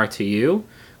than they are to you,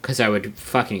 because I would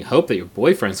fucking hope that your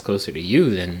boyfriend's closer to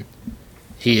you than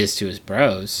he is to his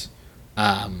bros.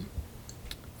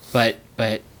 But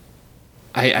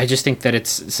I just think that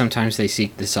it's sometimes they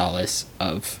seek the solace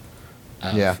of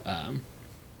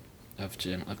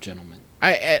gentlemen.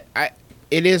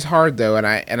 It is hard though,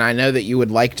 and I know that you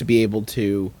would like to be able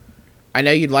to. I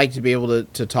know you'd like to be able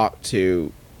to talk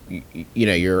to,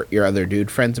 your other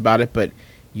dude friends about it, but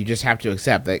you just have to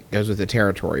accept that goes with the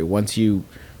territory. Once you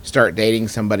start dating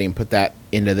somebody and put that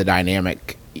into the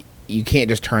dynamic, you can't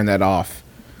just turn that off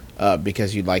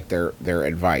because you like their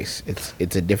advice.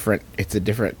 It's a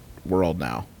different world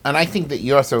now. And I think that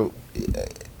you also,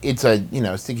 it's a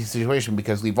sticky situation,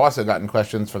 because we've also gotten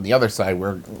questions from the other side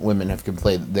where women have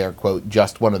complained that they're, quote,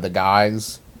 just one of the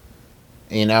guys,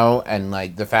 and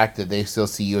like the fact that they still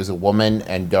see you as a woman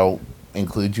and don't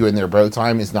include you in their bro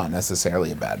time is not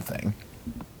necessarily a bad thing.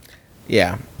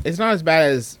 Yeah, it's not as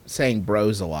bad as saying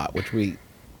bros a lot, which we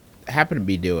happen to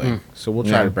be doing. So we'll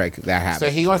try to break that habit. So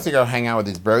he wants to go hang out with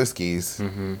his broskies.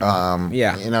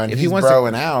 Yeah, and if he's he wants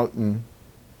broing out. And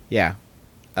yeah.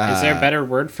 Is there a better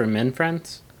word for men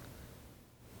friends?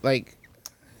 Like,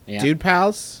 Yeah. dude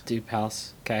pals? Dude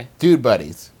pals. Okay. dude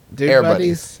buddies. Dude Air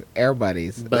buddies? Air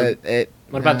buddies. Bud- But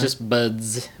What about just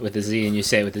Budz with a Z, and you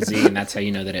say it with a Z, and that's how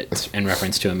you know that it's in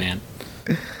reference to a man?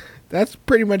 that's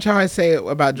pretty much how I say it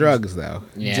about drugs, though.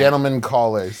 Yeah. Gentlemen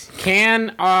callers.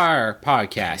 Can our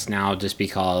podcast now just be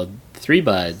called Three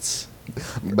Buds?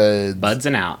 Buds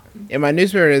and out. In my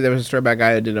newspaper, there was a story about a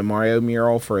guy who did a Mario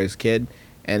mural for his kid,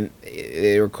 and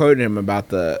they were quoting him about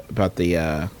the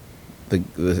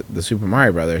Super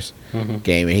Mario Brothers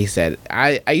game, and he said,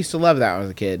 I used to love that when I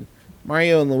was a kid.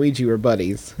 Mario and Luigi were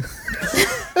buddies.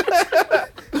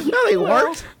 No, they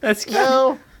weren't. That's cute.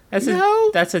 No.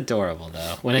 That's adorable,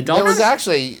 though. When It adults... was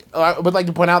actually, I would like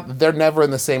to point out that they're never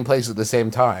in the same place at the same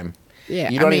time. Yeah,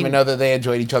 You don't even know that they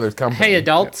enjoyed each other's company. Hey,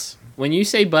 adults, when you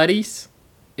say buddies,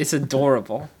 it's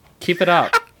adorable. Keep it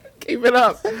up. Keep it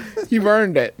up. You've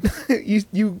earned it.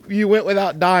 You went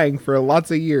without dying for lots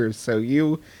of years, so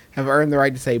you have earned the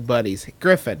right to say buddies.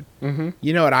 Griffin,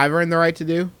 you know what I've earned the right to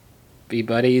do? Be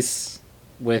buddies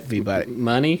with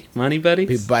money buddies?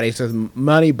 Be buddies with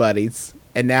money buddies.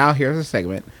 And now here's a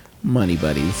segment, Money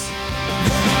Buddies.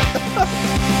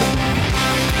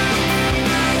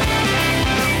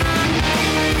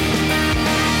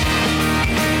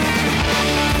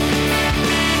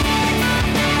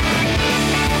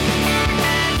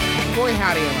 Boy,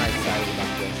 howdy, am I excited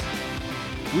about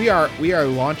this. We are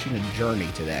launching a journey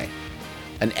today.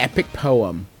 An epic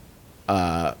poem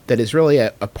that is really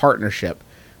a partnership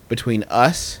between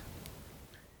us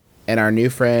and our new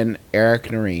friend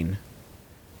Eric Noreen,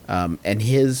 and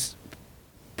his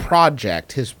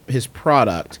project, his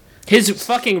product, His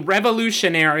fucking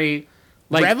revolutionary,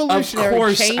 of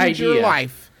course, change your idea.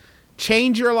 life.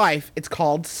 Change your life. It's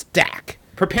called Stack.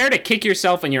 Prepare to kick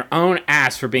yourself in your own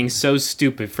ass for being so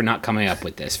stupid for not coming up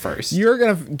with this first. You're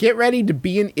gonna get ready to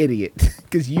be an idiot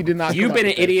because you did not. You've been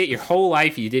an idiot your whole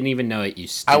life. You didn't even know it. You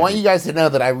stupid. I want you guys to know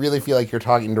that I really feel like you're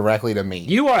talking directly to me.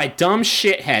 You are a dumb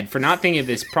shithead for not thinking of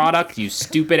this product. You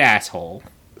stupid asshole.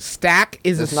 Stack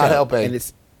is It's a not soap, helping.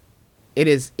 and it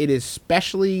is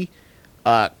specially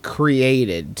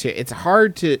created to. It's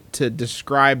hard to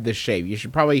describe the shape. You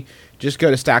should probably just go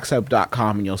to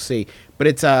stacksoap.com and you'll see. But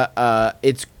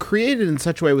it's created in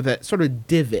such a way with a sort of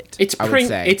divot. It's I would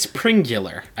say. It's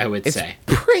pringular, I would say.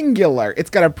 Pringular.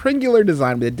 It's got a pringular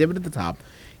design with a divot at the top.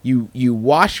 You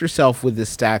wash yourself with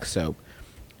this Stack soap,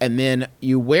 and then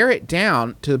you wear it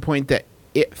down to the point that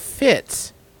it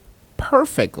fits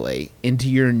perfectly into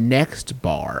your next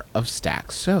bar of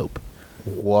Stack soap.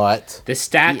 What? The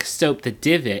Stack soap, the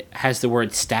divot, has the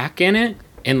word stack in it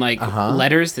in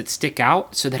letters that stick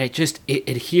out so that it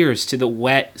adheres to the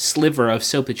wet sliver of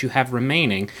soap that you have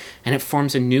remaining, and it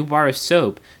forms a new bar of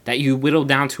soap that you whittle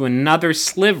down to another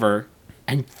sliver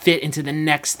and fit into the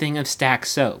next thing of Stack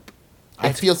soap.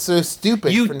 I feel so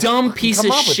stupid. You for dumb not piece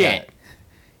come of up with shit. that.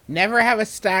 Never have a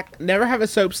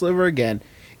soap sliver again.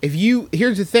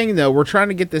 Here's the thing though, we're trying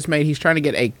to get this made. He's trying to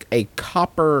get a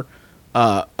copper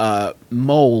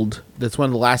mold. That's one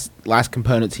of the last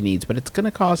components he needs, but it's going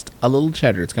to cost a little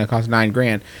cheddar. It's going to cost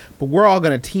 $9,000, but we're all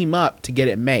going to team up to get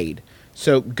it made.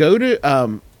 So go to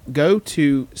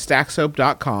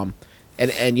stacksoap.com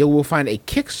and you will find a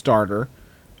Kickstarter.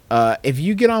 If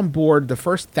you get on board, the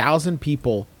first 1,000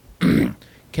 people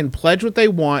can pledge what they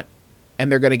want,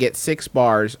 and they're going to get 6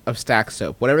 bars of Stack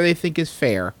soap, whatever they think is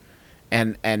fair,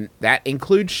 and that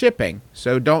includes shipping.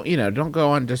 So don't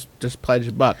go on just pledge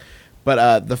a buck.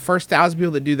 But the first 1,000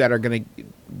 people that do that are going to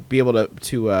be able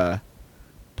to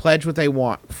pledge what they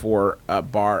want for a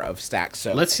bar of Stack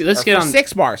soap. Let's get on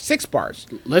 6 bars. 6 bars.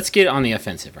 Let's get on the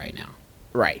offensive right now.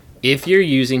 Right. If you're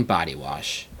using body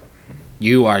wash,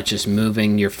 you are just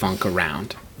moving your funk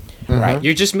around. Right.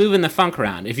 You're just moving the funk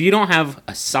around. If you don't have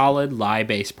a solid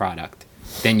lye-based product,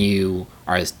 then you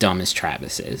are as dumb as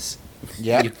Travis is.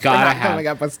 Yeah. You gotta Not have coming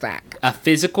up a Stack. a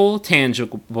physical,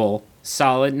 tangible,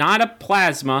 solid, not a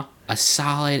plasma, a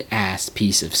solid ass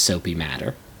piece of soapy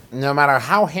matter. No matter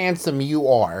how handsome you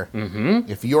are,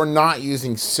 if you're not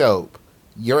using soap,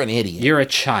 you're an idiot. You're a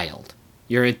child.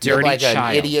 You're a dirty You're like child.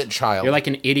 an idiot child. You're like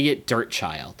an idiot dirt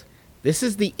child. This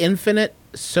is the infinite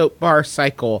soap bar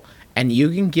cycle, and you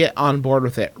can get on board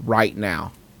with it right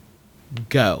now.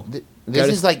 Go. This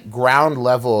is like ground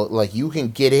level. Like you can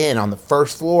get in on the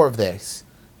first floor of this.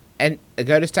 And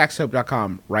go to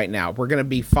stacksoap.com right now. We're going to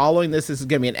be following this. This is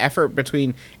going to be an effort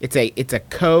between it's a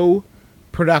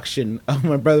co-production of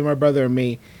my brother and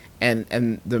me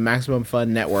and the Maximum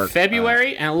Fun Network.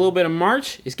 February and a little bit of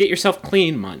March is Get Yourself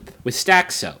Clean month with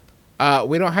Stack soap.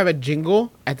 We don't have a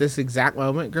jingle at this exact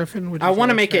moment, Griffin. Would you I say want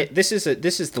to that's make fair? it.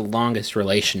 This is the longest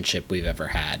relationship we've ever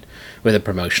had with a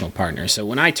promotional partner. So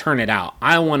when I turn it out,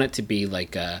 I want it to be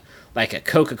like a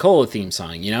Coca-Cola theme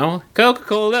song. You know,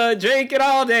 Coca-Cola, drink it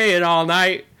all day and all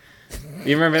night.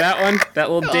 You remember that one? That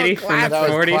little ditty from the That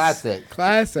was 40s. classic.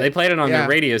 Classic. They played it on Yeah. the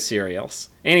radio serials.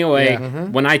 Anyway, Yeah.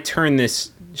 when I turn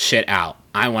this shit out,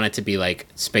 I want it to be like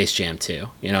Space Jam 2.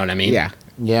 You know what I mean? Yeah.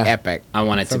 Yeah. Epic. I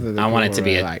want it Something to. that I want it people to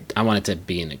be. really like. I want it to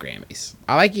be in the Grammys.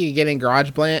 I like you getting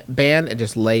GarageBand and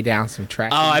just lay down some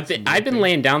tracks. Oh, I've been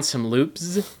laying down some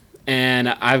loops, and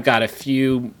I've got a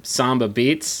few samba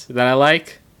beats that I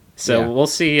like. So Yeah. we'll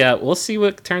see. We'll see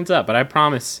what turns up. But I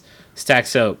promise, Stack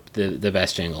Soap, the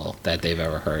best jingle that they've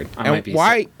ever heard. And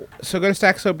why? So go to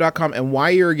stacksoap.com, and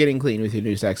while you're getting clean with your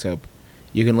new Stack soap,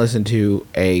 you can listen to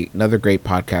another great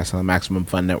podcast on the Maximum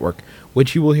Fun Network,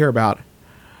 which you will hear about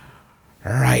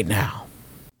right now.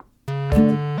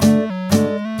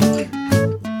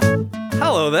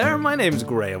 Hello there, my name's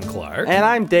Graham Clark. And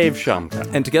I'm Dave Shumka.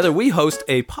 And together we host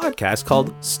a podcast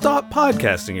called Stop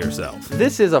Podcasting Yourself.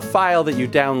 This is a file that you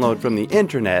download from the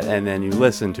internet and then you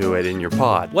listen to it in your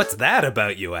pod. What's that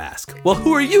about, you ask? Well,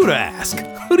 who are you to ask?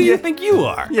 Who do you think you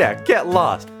are? Yeah, get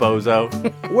lost, bozo.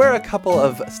 We're a couple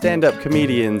of stand-up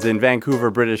comedians in Vancouver,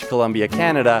 British Columbia,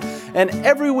 Canada, and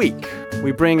every week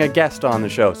we bring a guest on the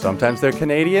show. Sometimes they're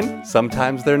Canadian,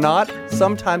 sometimes they're not,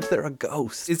 sometimes they're a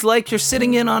ghost. It's like you're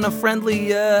sitting in on a friendly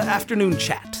afternoon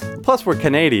chat. Plus, we're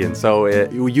Canadian, so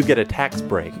you get a tax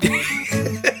break.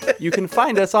 You can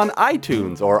find us on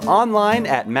iTunes or online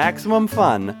at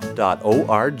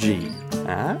MaximumFun.org.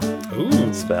 Huh?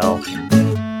 spell.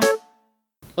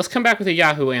 Let's come back with a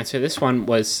Yahoo answer. This one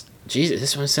was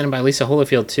this one was sent in by Lisa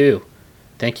Holyfield too.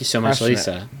 Thank you so much, Crushing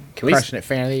Lisa. Crushing it,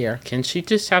 fan of the year. Can she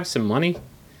just have some money?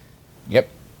 Yep.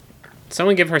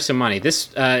 Someone give her some money.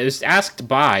 This it was asked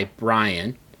by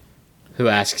Brian, who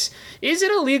asks, "Is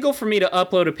it illegal for me to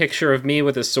upload a picture of me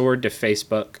with a sword to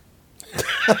Facebook?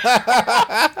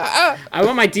 I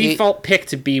want my default pic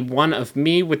to be one of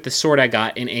me with the sword I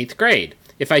got in 8th grade.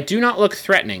 If I do not look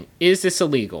threatening, is this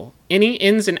illegal? Any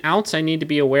ins and outs I need to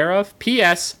be aware of?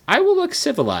 P.S. I will look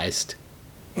civilized."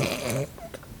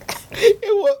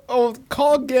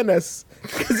 Call Guinness.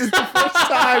 Because it's the first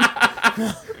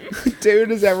time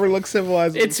dude has ever looked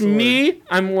civilized. with It's a sword. me.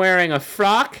 I'm wearing a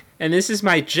frock, and this is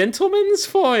my gentleman's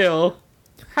foil.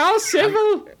 How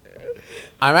civil.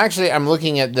 I'm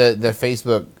looking at the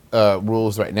Facebook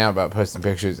rules right now about posting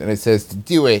pictures, and it says to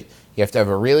do it, you have to have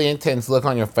a really intense look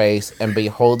on your face and be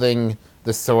holding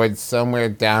the sword somewhere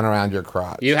down around your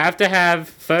crotch. You have to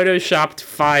have photoshopped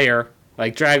fire,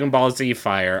 like Dragon Ball Z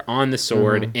fire, on the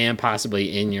sword and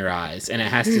possibly in your eyes. And it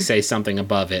has to say something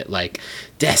above it, like,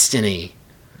 Destiny.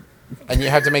 And you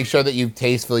have to make sure that you've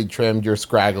tastefully trimmed your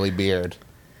scraggly beard.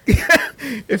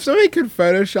 If somebody could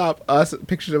Photoshop us,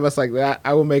 pictures of us like that,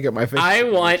 I will make it my face. I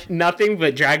want nothing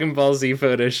but Dragon Ball Z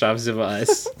photoshops of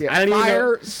us. Yeah, I don't even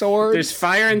fire, know. swords. There's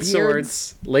fire and beards.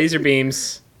 swords, laser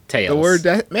beams, tails. The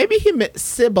word maybe he meant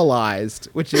civilized,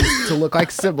 which is to look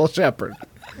like Sybil Shepherd.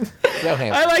 So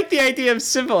handsome. I like the idea of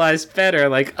civilized better,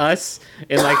 like us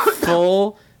in like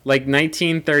full like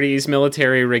 1930s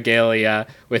military regalia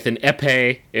with an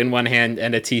epee in one hand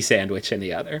and a tea sandwich in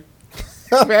the other.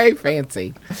 Very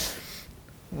fancy.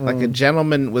 Like a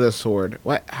gentleman with a sword.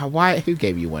 What? How? Why? Who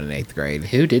gave you one in 8th grade?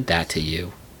 Who did that to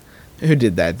you? Who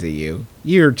did that to you?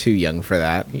 You're too young for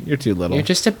that. You're too little. You're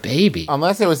just a baby.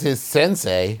 Unless it was his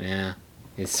sensei. Yeah.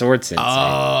 His sword sensei.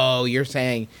 Oh, you're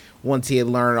saying once he had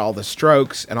learned all the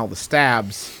strokes and all the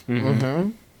stabs.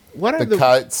 Mm-hmm. What are The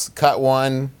cuts, cut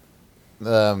one,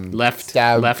 left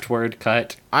stab. leftward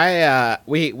cut.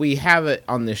 we have it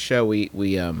on this show. We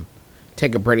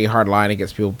take a pretty hard line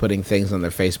against people putting things on their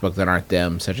Facebook that aren't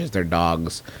them, such as their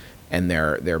dogs and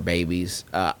their babies.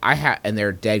 And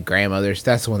their dead grandmothers.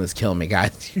 That's the one that's killing me,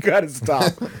 guys. You gotta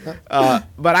stop.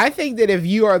 But I think that if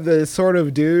you are the sort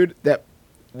of dude that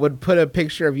would put a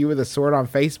picture of you with a sword on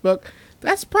Facebook,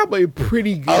 that's probably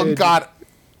pretty good. Oh, God.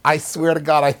 I swear to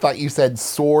God, I thought you said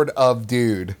sword of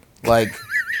dude. Like,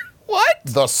 What?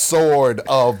 the sword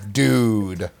of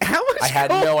dude. How much I had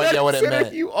no idea what it content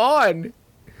meant. are you on?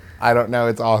 I don't know.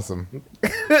 It's awesome.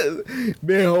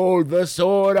 Behold the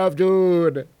sword of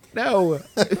dude. No.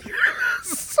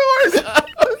 Sword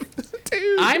of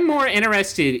dude. I'm more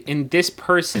interested in this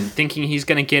person thinking he's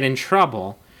going to get in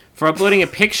trouble for uploading a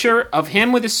picture of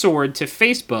him with a sword to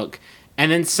Facebook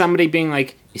and then somebody being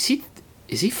like, is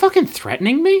he fucking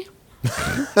threatening me?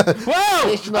 Whoa!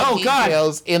 Additional Oh, God.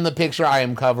 details in the picture. I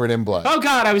am covered in blood. Oh,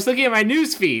 God, I was looking at my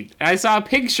news feed and I saw a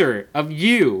picture of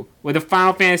you with a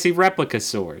Final Fantasy replica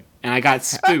sword and I got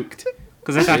spooked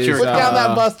because I thought you were Put down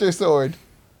that Buster sword.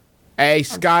 Hey,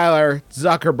 Skylar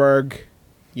Zuckerberg,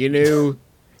 you knew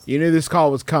this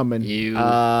call was coming. You-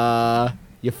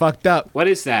 You fucked up. What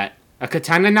is that? A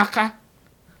katana naka?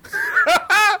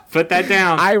 Put that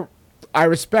down. I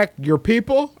respect your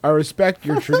people. I respect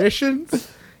your traditions.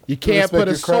 You can't respect put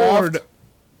a your craft. sword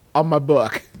on my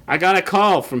book. I got a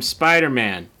call from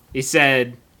Spider-Man. He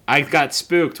said, I got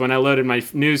spooked when I loaded my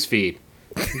news feed.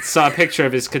 Saw a picture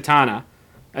of his katana.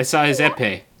 I saw his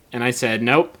epee. And I said,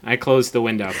 nope. I closed the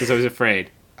window because I was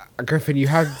afraid. Griffin, you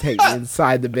have to take me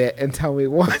inside the bit and tell me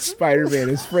why Spider-Man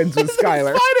is friends with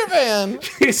Skylar.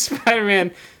 Spider-Man.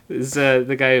 Spider-Man is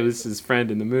the guy who was his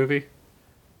friend in the movie.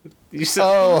 You said,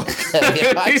 Oh,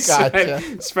 okay. I You said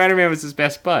gotcha. Spider-Man was his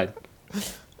best bud.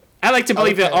 I like to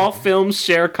believe that all films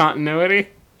share continuity.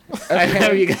 I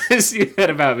know you guys knew that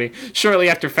about me. Shortly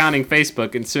after founding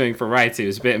Facebook and suing for rights, he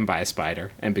was bitten by a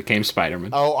spider and became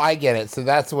Spider-Man. Oh, I get it. So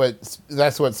that's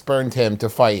what spurned him to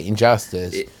fight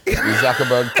injustice.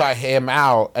 Zuckerberg cut him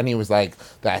out, and he was like,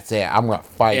 "That's it. I'm gonna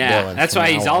fight Yeah, villains." that's from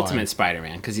why he's now on." Ultimate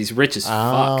Spider-Man, because he's rich as fuck.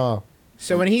 Oh,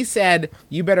 So when he said,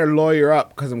 you better lawyer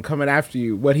up because I'm coming after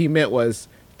you, what he meant was,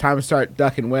 time to start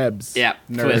ducking webs. Yeah,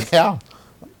 Nerd. twist. yeah.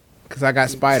 Because I got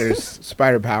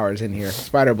spider powers in here.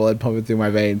 Spider blood pumping through my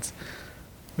veins.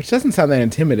 Which doesn't sound that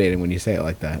intimidating when you say it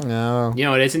like that. No. You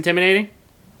know what is intimidating?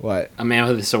 What? A man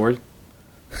with a sword.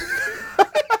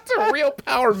 That's a real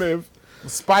power move.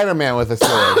 Spider-Man with a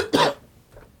sword.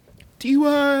 Do you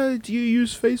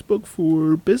use Facebook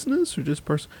for business or just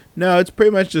personal? No, it's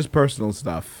pretty much just personal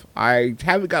stuff. I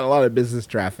haven't got a lot of business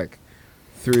traffic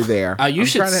through there. You I'm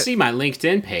should trying to- see my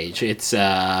LinkedIn page. It's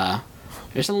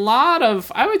There's a lot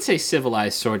of, I would say,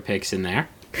 civilized sword picks in there.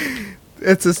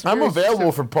 It's a I'm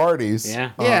available for parties.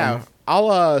 Yeah. Yeah,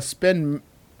 I'll spin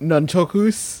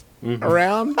nunchakus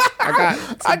around.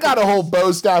 I got a whole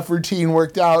bow staff routine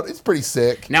worked out. It's pretty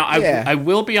sick. Now, Yeah. I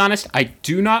will be honest, I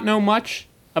do not know much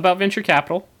about venture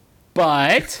capital,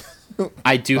 but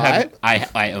I do have,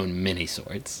 I own many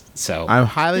swords. So I'm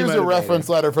highly Here's a motivated. reference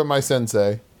letter from my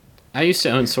sensei. I used to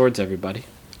own swords, everybody.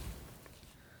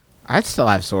 I still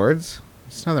have swords.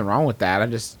 There's nothing wrong with that.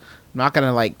 I'm not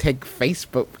gonna like take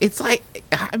Facebook. It's like,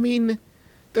 I mean,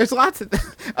 there's lots of.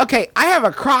 Okay, I have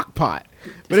a crock pot,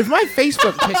 but if my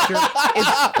Facebook picture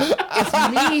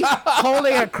is me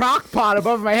holding a crock pot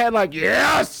above my head, like,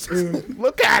 yes,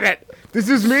 look at it. This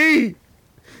is me.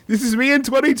 This is me in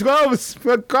 2012. It's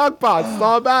a crock pot. It's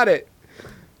all about it.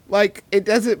 Like, it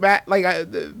doesn't matter. Like,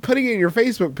 putting it in your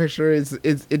Facebook picture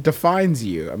it defines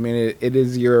you. I mean, that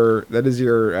is your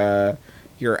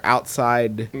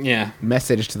outside Yeah.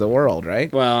 message to the world,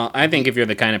 right? Well, I think if you're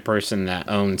the kind of person that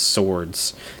owns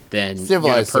swords, then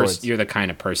Civilized swords. you're the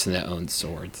kind of person that owns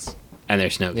swords, and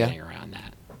there's no getting around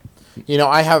that. You know,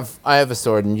 I have a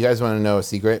sword, and you guys want to know a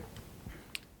secret?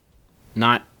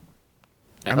 Not.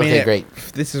 I mean, Okay, great.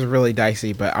 This is really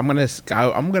dicey, but I'm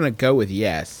gonna go with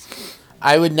yes.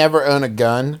 I would never own a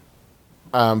gun,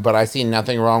 but I see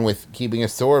nothing wrong with keeping a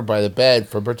sword by the bed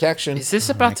for protection. Is this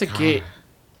about to get?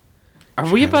 Are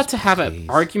we about to have an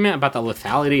argument about the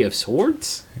lethality of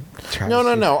swords?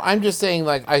 No. I'm just saying,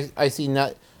 like, I see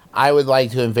not. I would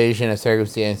like to envision a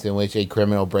circumstance in which a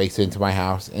criminal breaks into my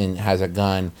house and has a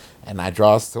gun, and I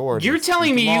draw a sword. You're and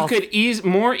telling shoot me them you off. could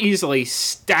more easily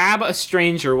stab a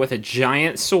stranger with a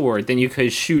giant sword than you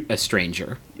could shoot a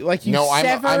stranger? Like you No, I'm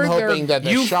sever hoping their, that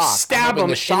the You shock. stab I'm them hoping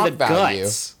the shock in the value.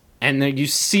 guts, and then you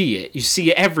see it. You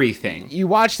see everything. you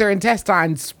watch their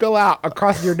intestines spill out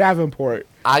across your Davenport.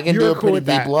 I can You're do a cool pretty with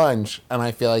deep that. lunge, and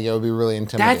I feel like it would be really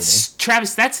intimidating. That's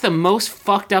Travis. That's the most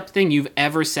fucked up thing you've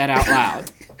ever said out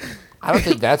loud. I don't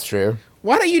think that's true.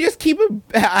 Why don't you just keep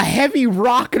a heavy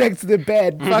rock next to the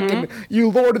bed? Mm-hmm. Fucking you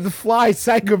Lord of the Flies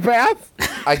psychopath.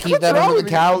 I keep What's that wrong under with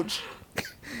the you? couch.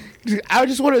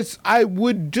 I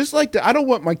would just like to, I don't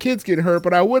want my kids getting hurt,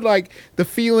 but I would like the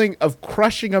feeling of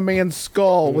crushing a man's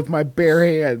skull with my bare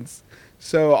hands.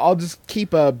 So I'll just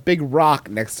keep a big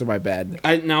rock next to my bed.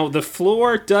 Now, the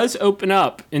floor does open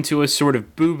up into a sort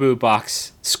of boo-boo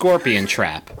box scorpion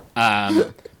trap.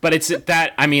 But it's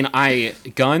that, I mean,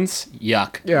 guns,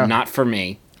 yuck. Yeah. Not for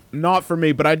me. Not for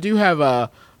me, but I do have a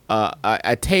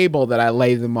table that I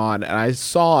lay them on, and I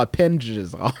saw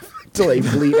appendages off until they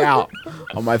bleed out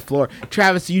on my floor.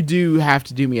 Travis, you do have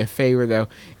to do me a favor, though.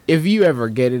 If you ever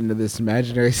get into this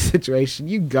imaginary situation,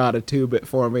 you gotta tube it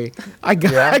for me. I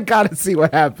gotta see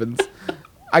what happens.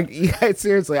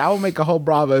 Seriously, I will make a whole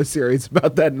Bravo series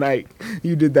about that night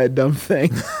you did that dumb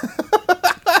thing.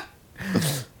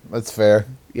 That's fair.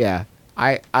 Yeah,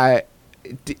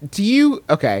 do you,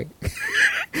 okay,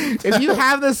 if you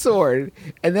have the sword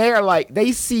and they are like,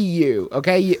 they see you,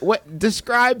 okay,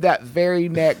 describe that very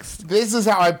next. This is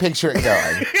how I picture it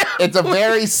going. It's a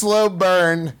very slow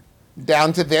burn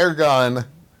down to their gun,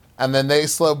 and then they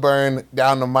slow burn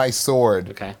down to my sword.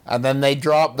 Okay. And then they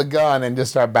drop the gun and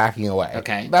just start backing away.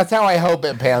 Okay. That's how I hope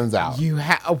it pans out.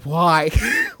 Why?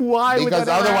 Why would Because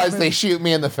that ever otherwise happen? they shoot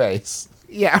me in the face.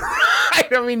 Yeah, right.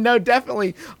 I mean, no,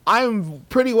 definitely. I'm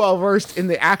pretty well versed in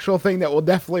the actual thing that will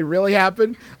definitely really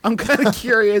happen. I'm kind of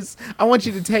curious. I want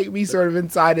you to take me sort of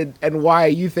inside and why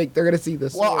you think they're going to see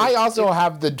this. Well, I also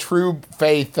have the true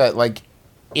faith that, like,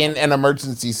 in an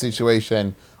emergency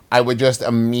situation, I would just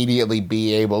immediately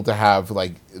be able to have,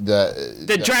 like,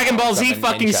 the Dragon Ball Z of a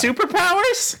fucking ninja.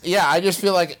 superpowers? Yeah, I just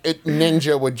feel like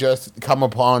ninja would just come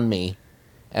upon me,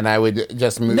 and I would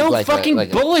just move No like fucking a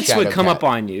bullets shadow would come cat. up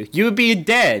on you. You would be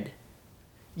dead.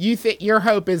 You think your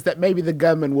hope is that maybe the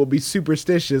gunman will be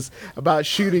superstitious about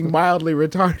shooting mildly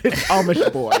retarded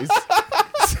Amish boys.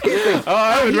 So you think,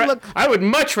 I would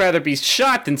much rather be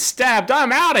shot than stabbed.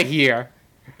 I'm out of here.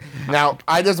 Now,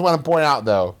 I just want to point out,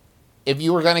 though, if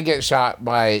you were going to get shot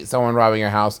by someone robbing your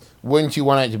house, wouldn't you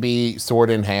want it to be sword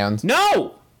in hand?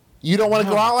 No. You don't want to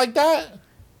go out like that?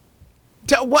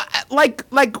 What, like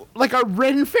a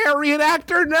Ren Fair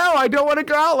reenactor? No, I don't want to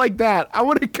go out like that. I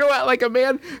want to go out like a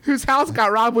man whose house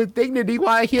got robbed with dignity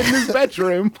while he hid in his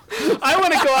bedroom. I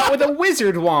want to go out with a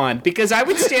wizard wand because I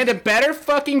would stand a better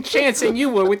fucking chance than you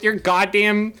would with your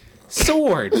goddamn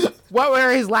sword. What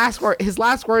were his last words? His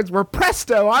last words were,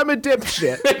 "Presto, I'm a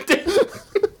dipshit."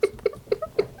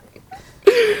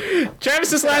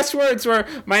 Travis's last words were,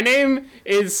 "My name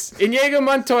is Inigo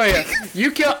Montoya.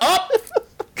 You kill up."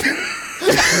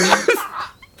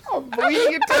 I'm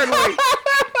bleeding eternally.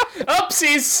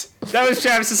 Oopsies. That was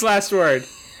Travis's last word.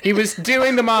 He was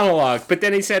doing the monologue, but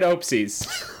then he said oopsies.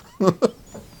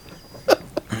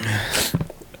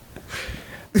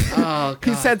 Oh, God.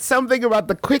 He said something about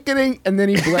the quickening, and then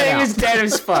he bled He out. was dead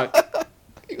as fuck.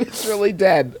 He was really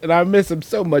dead, and I miss him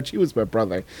so much. He was my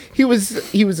brother. He was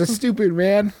a stupid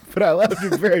man, but I loved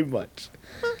him very much.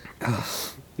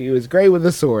 He was great with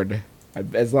a sword,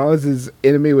 as long as his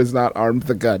enemy was not armed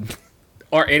with a gun.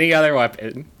 Or any other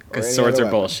weapon, because any swords other are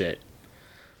weapon. bullshit.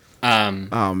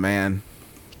 Oh man,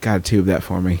 gotta tube that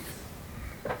for me.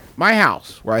 My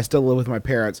house, where I still live with my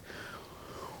parents,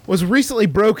 was recently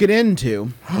broken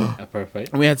into.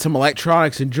 Perfect. And we had some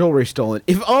electronics and jewelry stolen.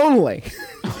 If only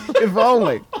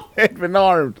they'd been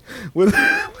armed with.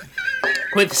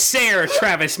 With Sarah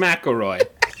Travis McElroy.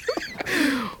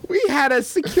 We had a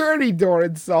security door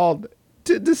installed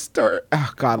to deter.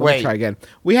 Oh God, let me try again.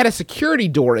 We had a security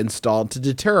door installed to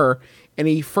deter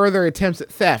any further attempts at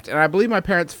theft, and I believe my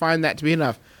parents find that to be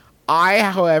enough. I,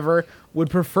 however, would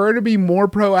prefer to be more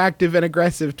proactive and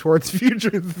aggressive towards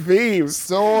future thieves.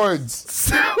 Swords.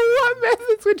 So, what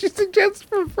methods would you suggest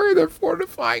for further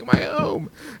fortifying my home?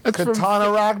 That's from-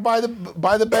 Katana rack by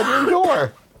the bedroom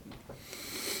door.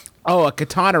 Oh, a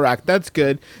katana rack. That's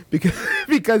good because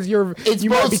It's you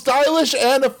might both be stylish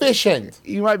and efficient.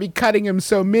 you might be cutting him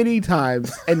so many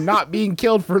times and not being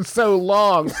killed for so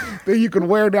long that you can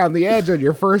wear down the edge on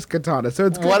your first katana. So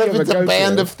it's good What to if have it's a go-to.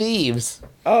 band of thieves?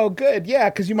 Oh, good,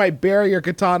 yeah, because you might bury your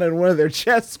katana in one of their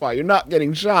chests while you're not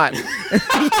getting shot. You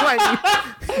might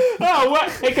be- Oh,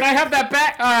 what? Hey, can I have that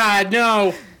back? Ah,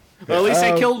 no. Well, at least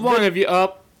I killed one of you.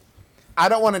 I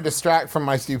don't want to distract from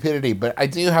my stupidity, but I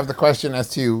do have the question as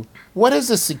to what is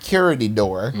a security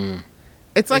door?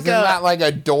 it's like Isn't that like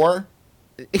a door?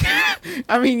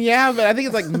 I mean, yeah, but I think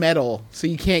it's like metal, so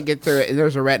you can't get through it.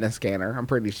 There's a retina scanner. I'm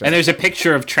pretty sure. And there's a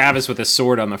picture of Travis with a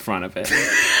sword on the front of it.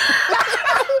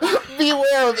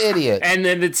 Beware of idiot. And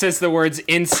then it says the words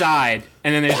inside,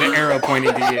 and then there's an arrow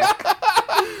pointing to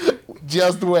you.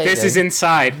 Just wait. This is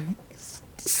inside.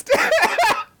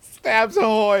 Stabs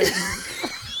ahoy.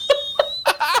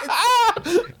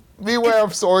 Beware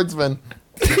of swordsmen.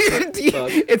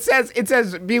 It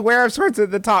says beware of swords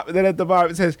at the top, and then at the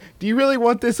bottom it says, do you really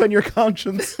want this on your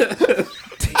conscience? Do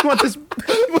you want this?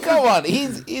 Come on,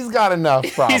 he's got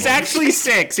enough problems. He's actually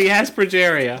 6. He has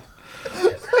progeria.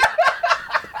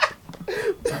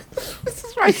 This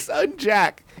is my son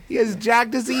Jack. He has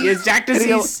Jack disease. He has Jack and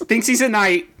he'll- disease, thinks he's a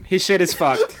knight. His shit is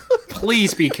fucked.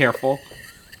 Please be careful.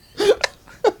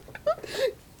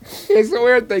 Here's the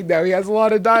weird thing, though. He has a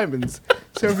lot of diamonds.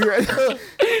 So if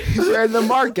you're in the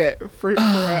market for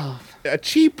a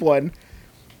cheap one,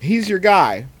 he's your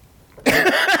guy.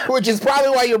 Which is probably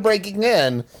why you're breaking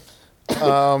in.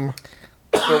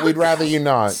 But we'd rather you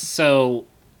not. So,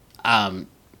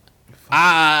 panic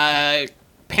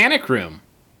room.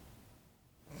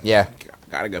 Yeah.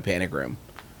 Gotta go panic room.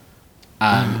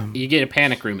 You get a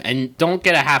panic room, and don't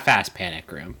get a half-ass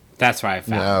panic room. That's what I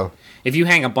found. No. If you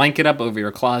hang a blanket up over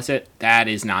your closet, that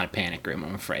is not a panic room,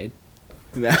 I'm afraid.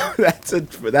 No, that's a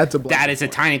That is a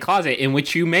tiny closet in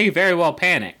which you may very well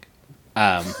panic.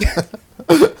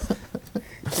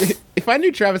 If I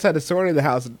knew Travis had a sword in the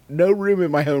house, no room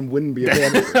in my home wouldn't be a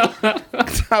panic room.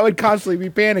 I would constantly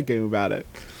be panicking about it.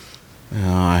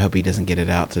 Oh, I hope he doesn't get it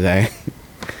out today.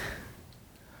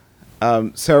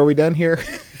 So are we done here?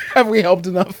 Have we helped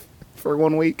enough for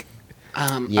 1 week?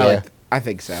 Yeah. I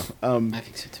think so. I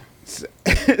think so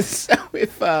too. So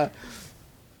if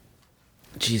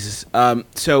Jesus.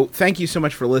 So thank you so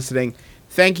much for listening.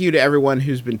 Thank you to everyone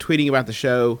who's been tweeting about the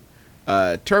show.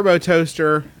 Turbo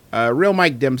Toaster, Real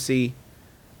Mike Dempsey,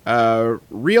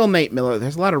 Real Nate Miller.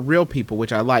 There's a lot of real people,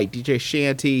 which I like. DJ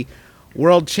Shanty,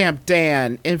 World Champ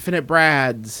Dan, Infinite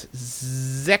Brads,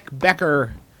 Zek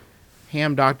Becker,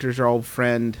 Ham Doctor's our old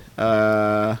friend,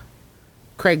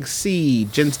 Craig C,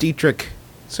 Jens Dietrich,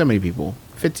 so many people.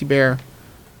 Fitzy Bear,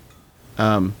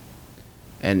 and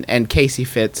Casey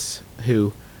Fitz,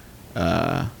 who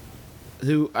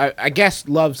I guess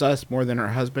loves us more than her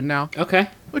husband now. Okay.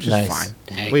 Which is Nice. fine.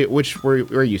 Hey. Which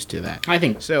we're used to that. I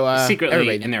think So, secretly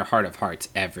everybody- in their heart of hearts,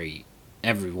 every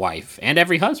wife and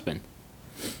every husband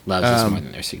loves us more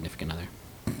than their significant other.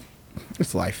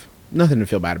 It's life. Nothing to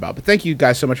feel bad about. But thank you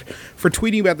guys so much for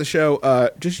tweeting about the show.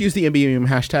 Just use the MBMBaM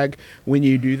hashtag when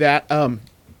you do that.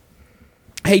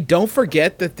 Hey, don't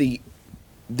forget that the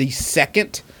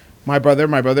second My Brother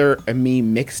and Me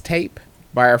mixtape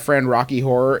by our friend Rocky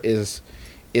Horror is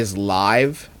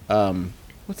live.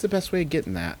 What's the best way of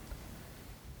getting that?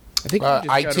 I think you just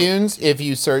go to- iTunes, if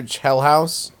you search Hell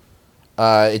House,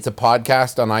 it's a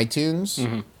podcast on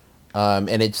iTunes.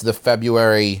 And it's the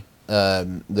February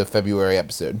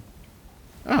episode.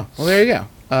 Oh, well, there you go.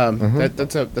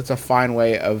 That's a fine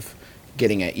way of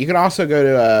getting it. You can also go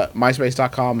to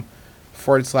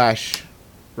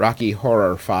myspace.com/Rocky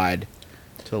Horrorfied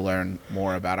to learn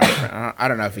more about our friend. I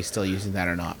don't know if he's still using that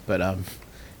or not, but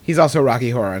he's also Rocky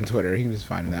Horror on Twitter. You can just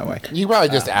find him that way. You probably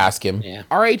just ask him. Yeah.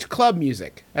 RH Club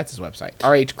Music. That's his website.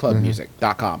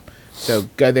 RHClubmusic.com. So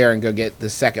go there and go get the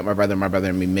second My Brother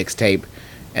and Me mixtape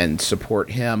and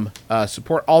support him.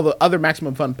 Support all the other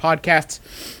Maximum Fun podcasts.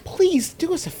 Please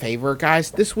do us a favor,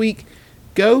 guys. This week,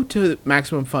 go to the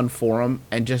Maximum Fun forum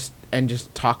and just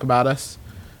talk about us.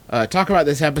 Talk about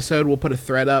this episode. We'll put a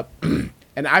thread up.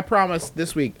 And I promise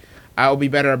this week I will be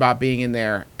better about being in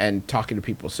there and talking to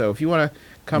people. So if you want to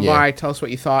come by, tell us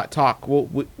what you thought, talk.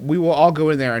 We will all go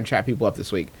in there and chat people up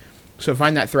this week. So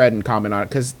find that thread and comment on it,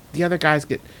 because the other guys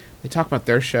they talk about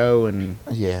their show, and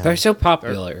They're so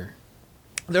popular.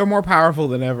 they're more powerful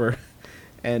than ever.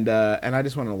 And I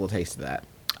just want a little taste of that.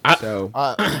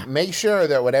 Make sure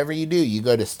that whatever you do, you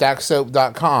go to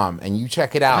stacksoap.com and you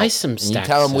check it out. Buy some and you Stack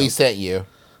tell them we Soap. sent you.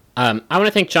 I want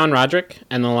to thank John Roderick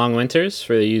and the Long Winters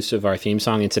for the use of our theme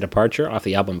song Into Departure off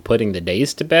the album Putting the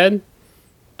Days to Bed.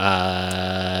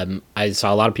 I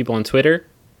saw a lot of people on Twitter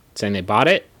saying they bought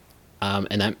it,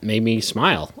 and that made me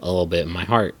smile a little bit in my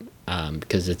heart,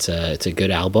 because it's a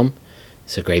good album.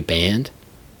 It's a great band,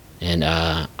 and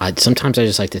sometimes I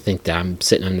just like to think that I'm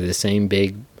sitting under the same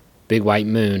big white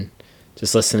moon,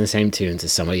 just listening to the same tunes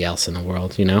as somebody else in the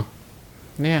world, you know?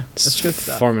 Yeah, that's good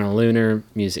stuff. Forming a lunar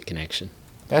music connection.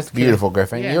 That's beautiful,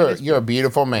 Griffin. Yeah, You're a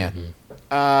beautiful man.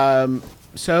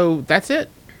 So that's it.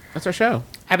 That's our show.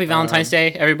 Happy Valentine's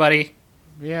Day, everybody.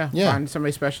 Yeah. Yeah. Find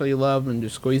somebody special you love and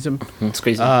just squeeze them.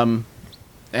 Squeeze it.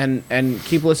 And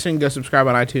keep listening. Go subscribe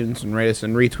on iTunes and rate us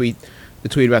and retweet the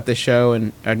tweet about this show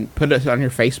and put us on your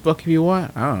Facebook if you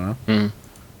want. I don't know.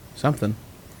 Something.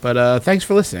 But thanks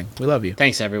for listening. We love you.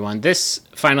 Thanks, everyone. This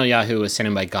final Yahoo was sent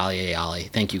in by Gali Ayali.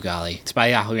 Thank you, Gali. It's by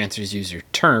Yahoo Answers user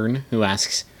Turn, who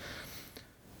asks,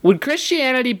 would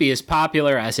Christianity be as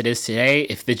popular as it is today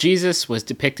if the Jesus was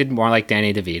depicted more like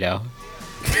Danny DeVito?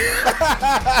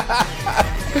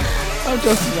 I'm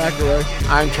Justin McElroy.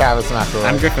 I'm Travis McElroy.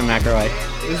 I'm Griffin McElroy.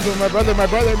 This is when my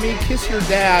brother and me kiss your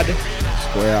dad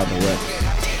square on the lips.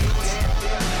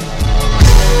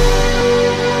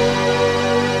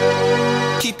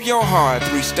 Keep your heart,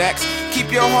 3 stacks.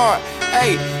 Keep your heart.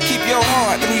 Hey, keep your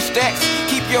heart, 3 stacks.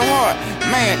 Keep your heart.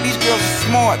 Man, these girls are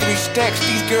smart. 3 stacks,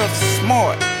 these girls are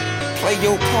smart. Play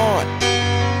your part.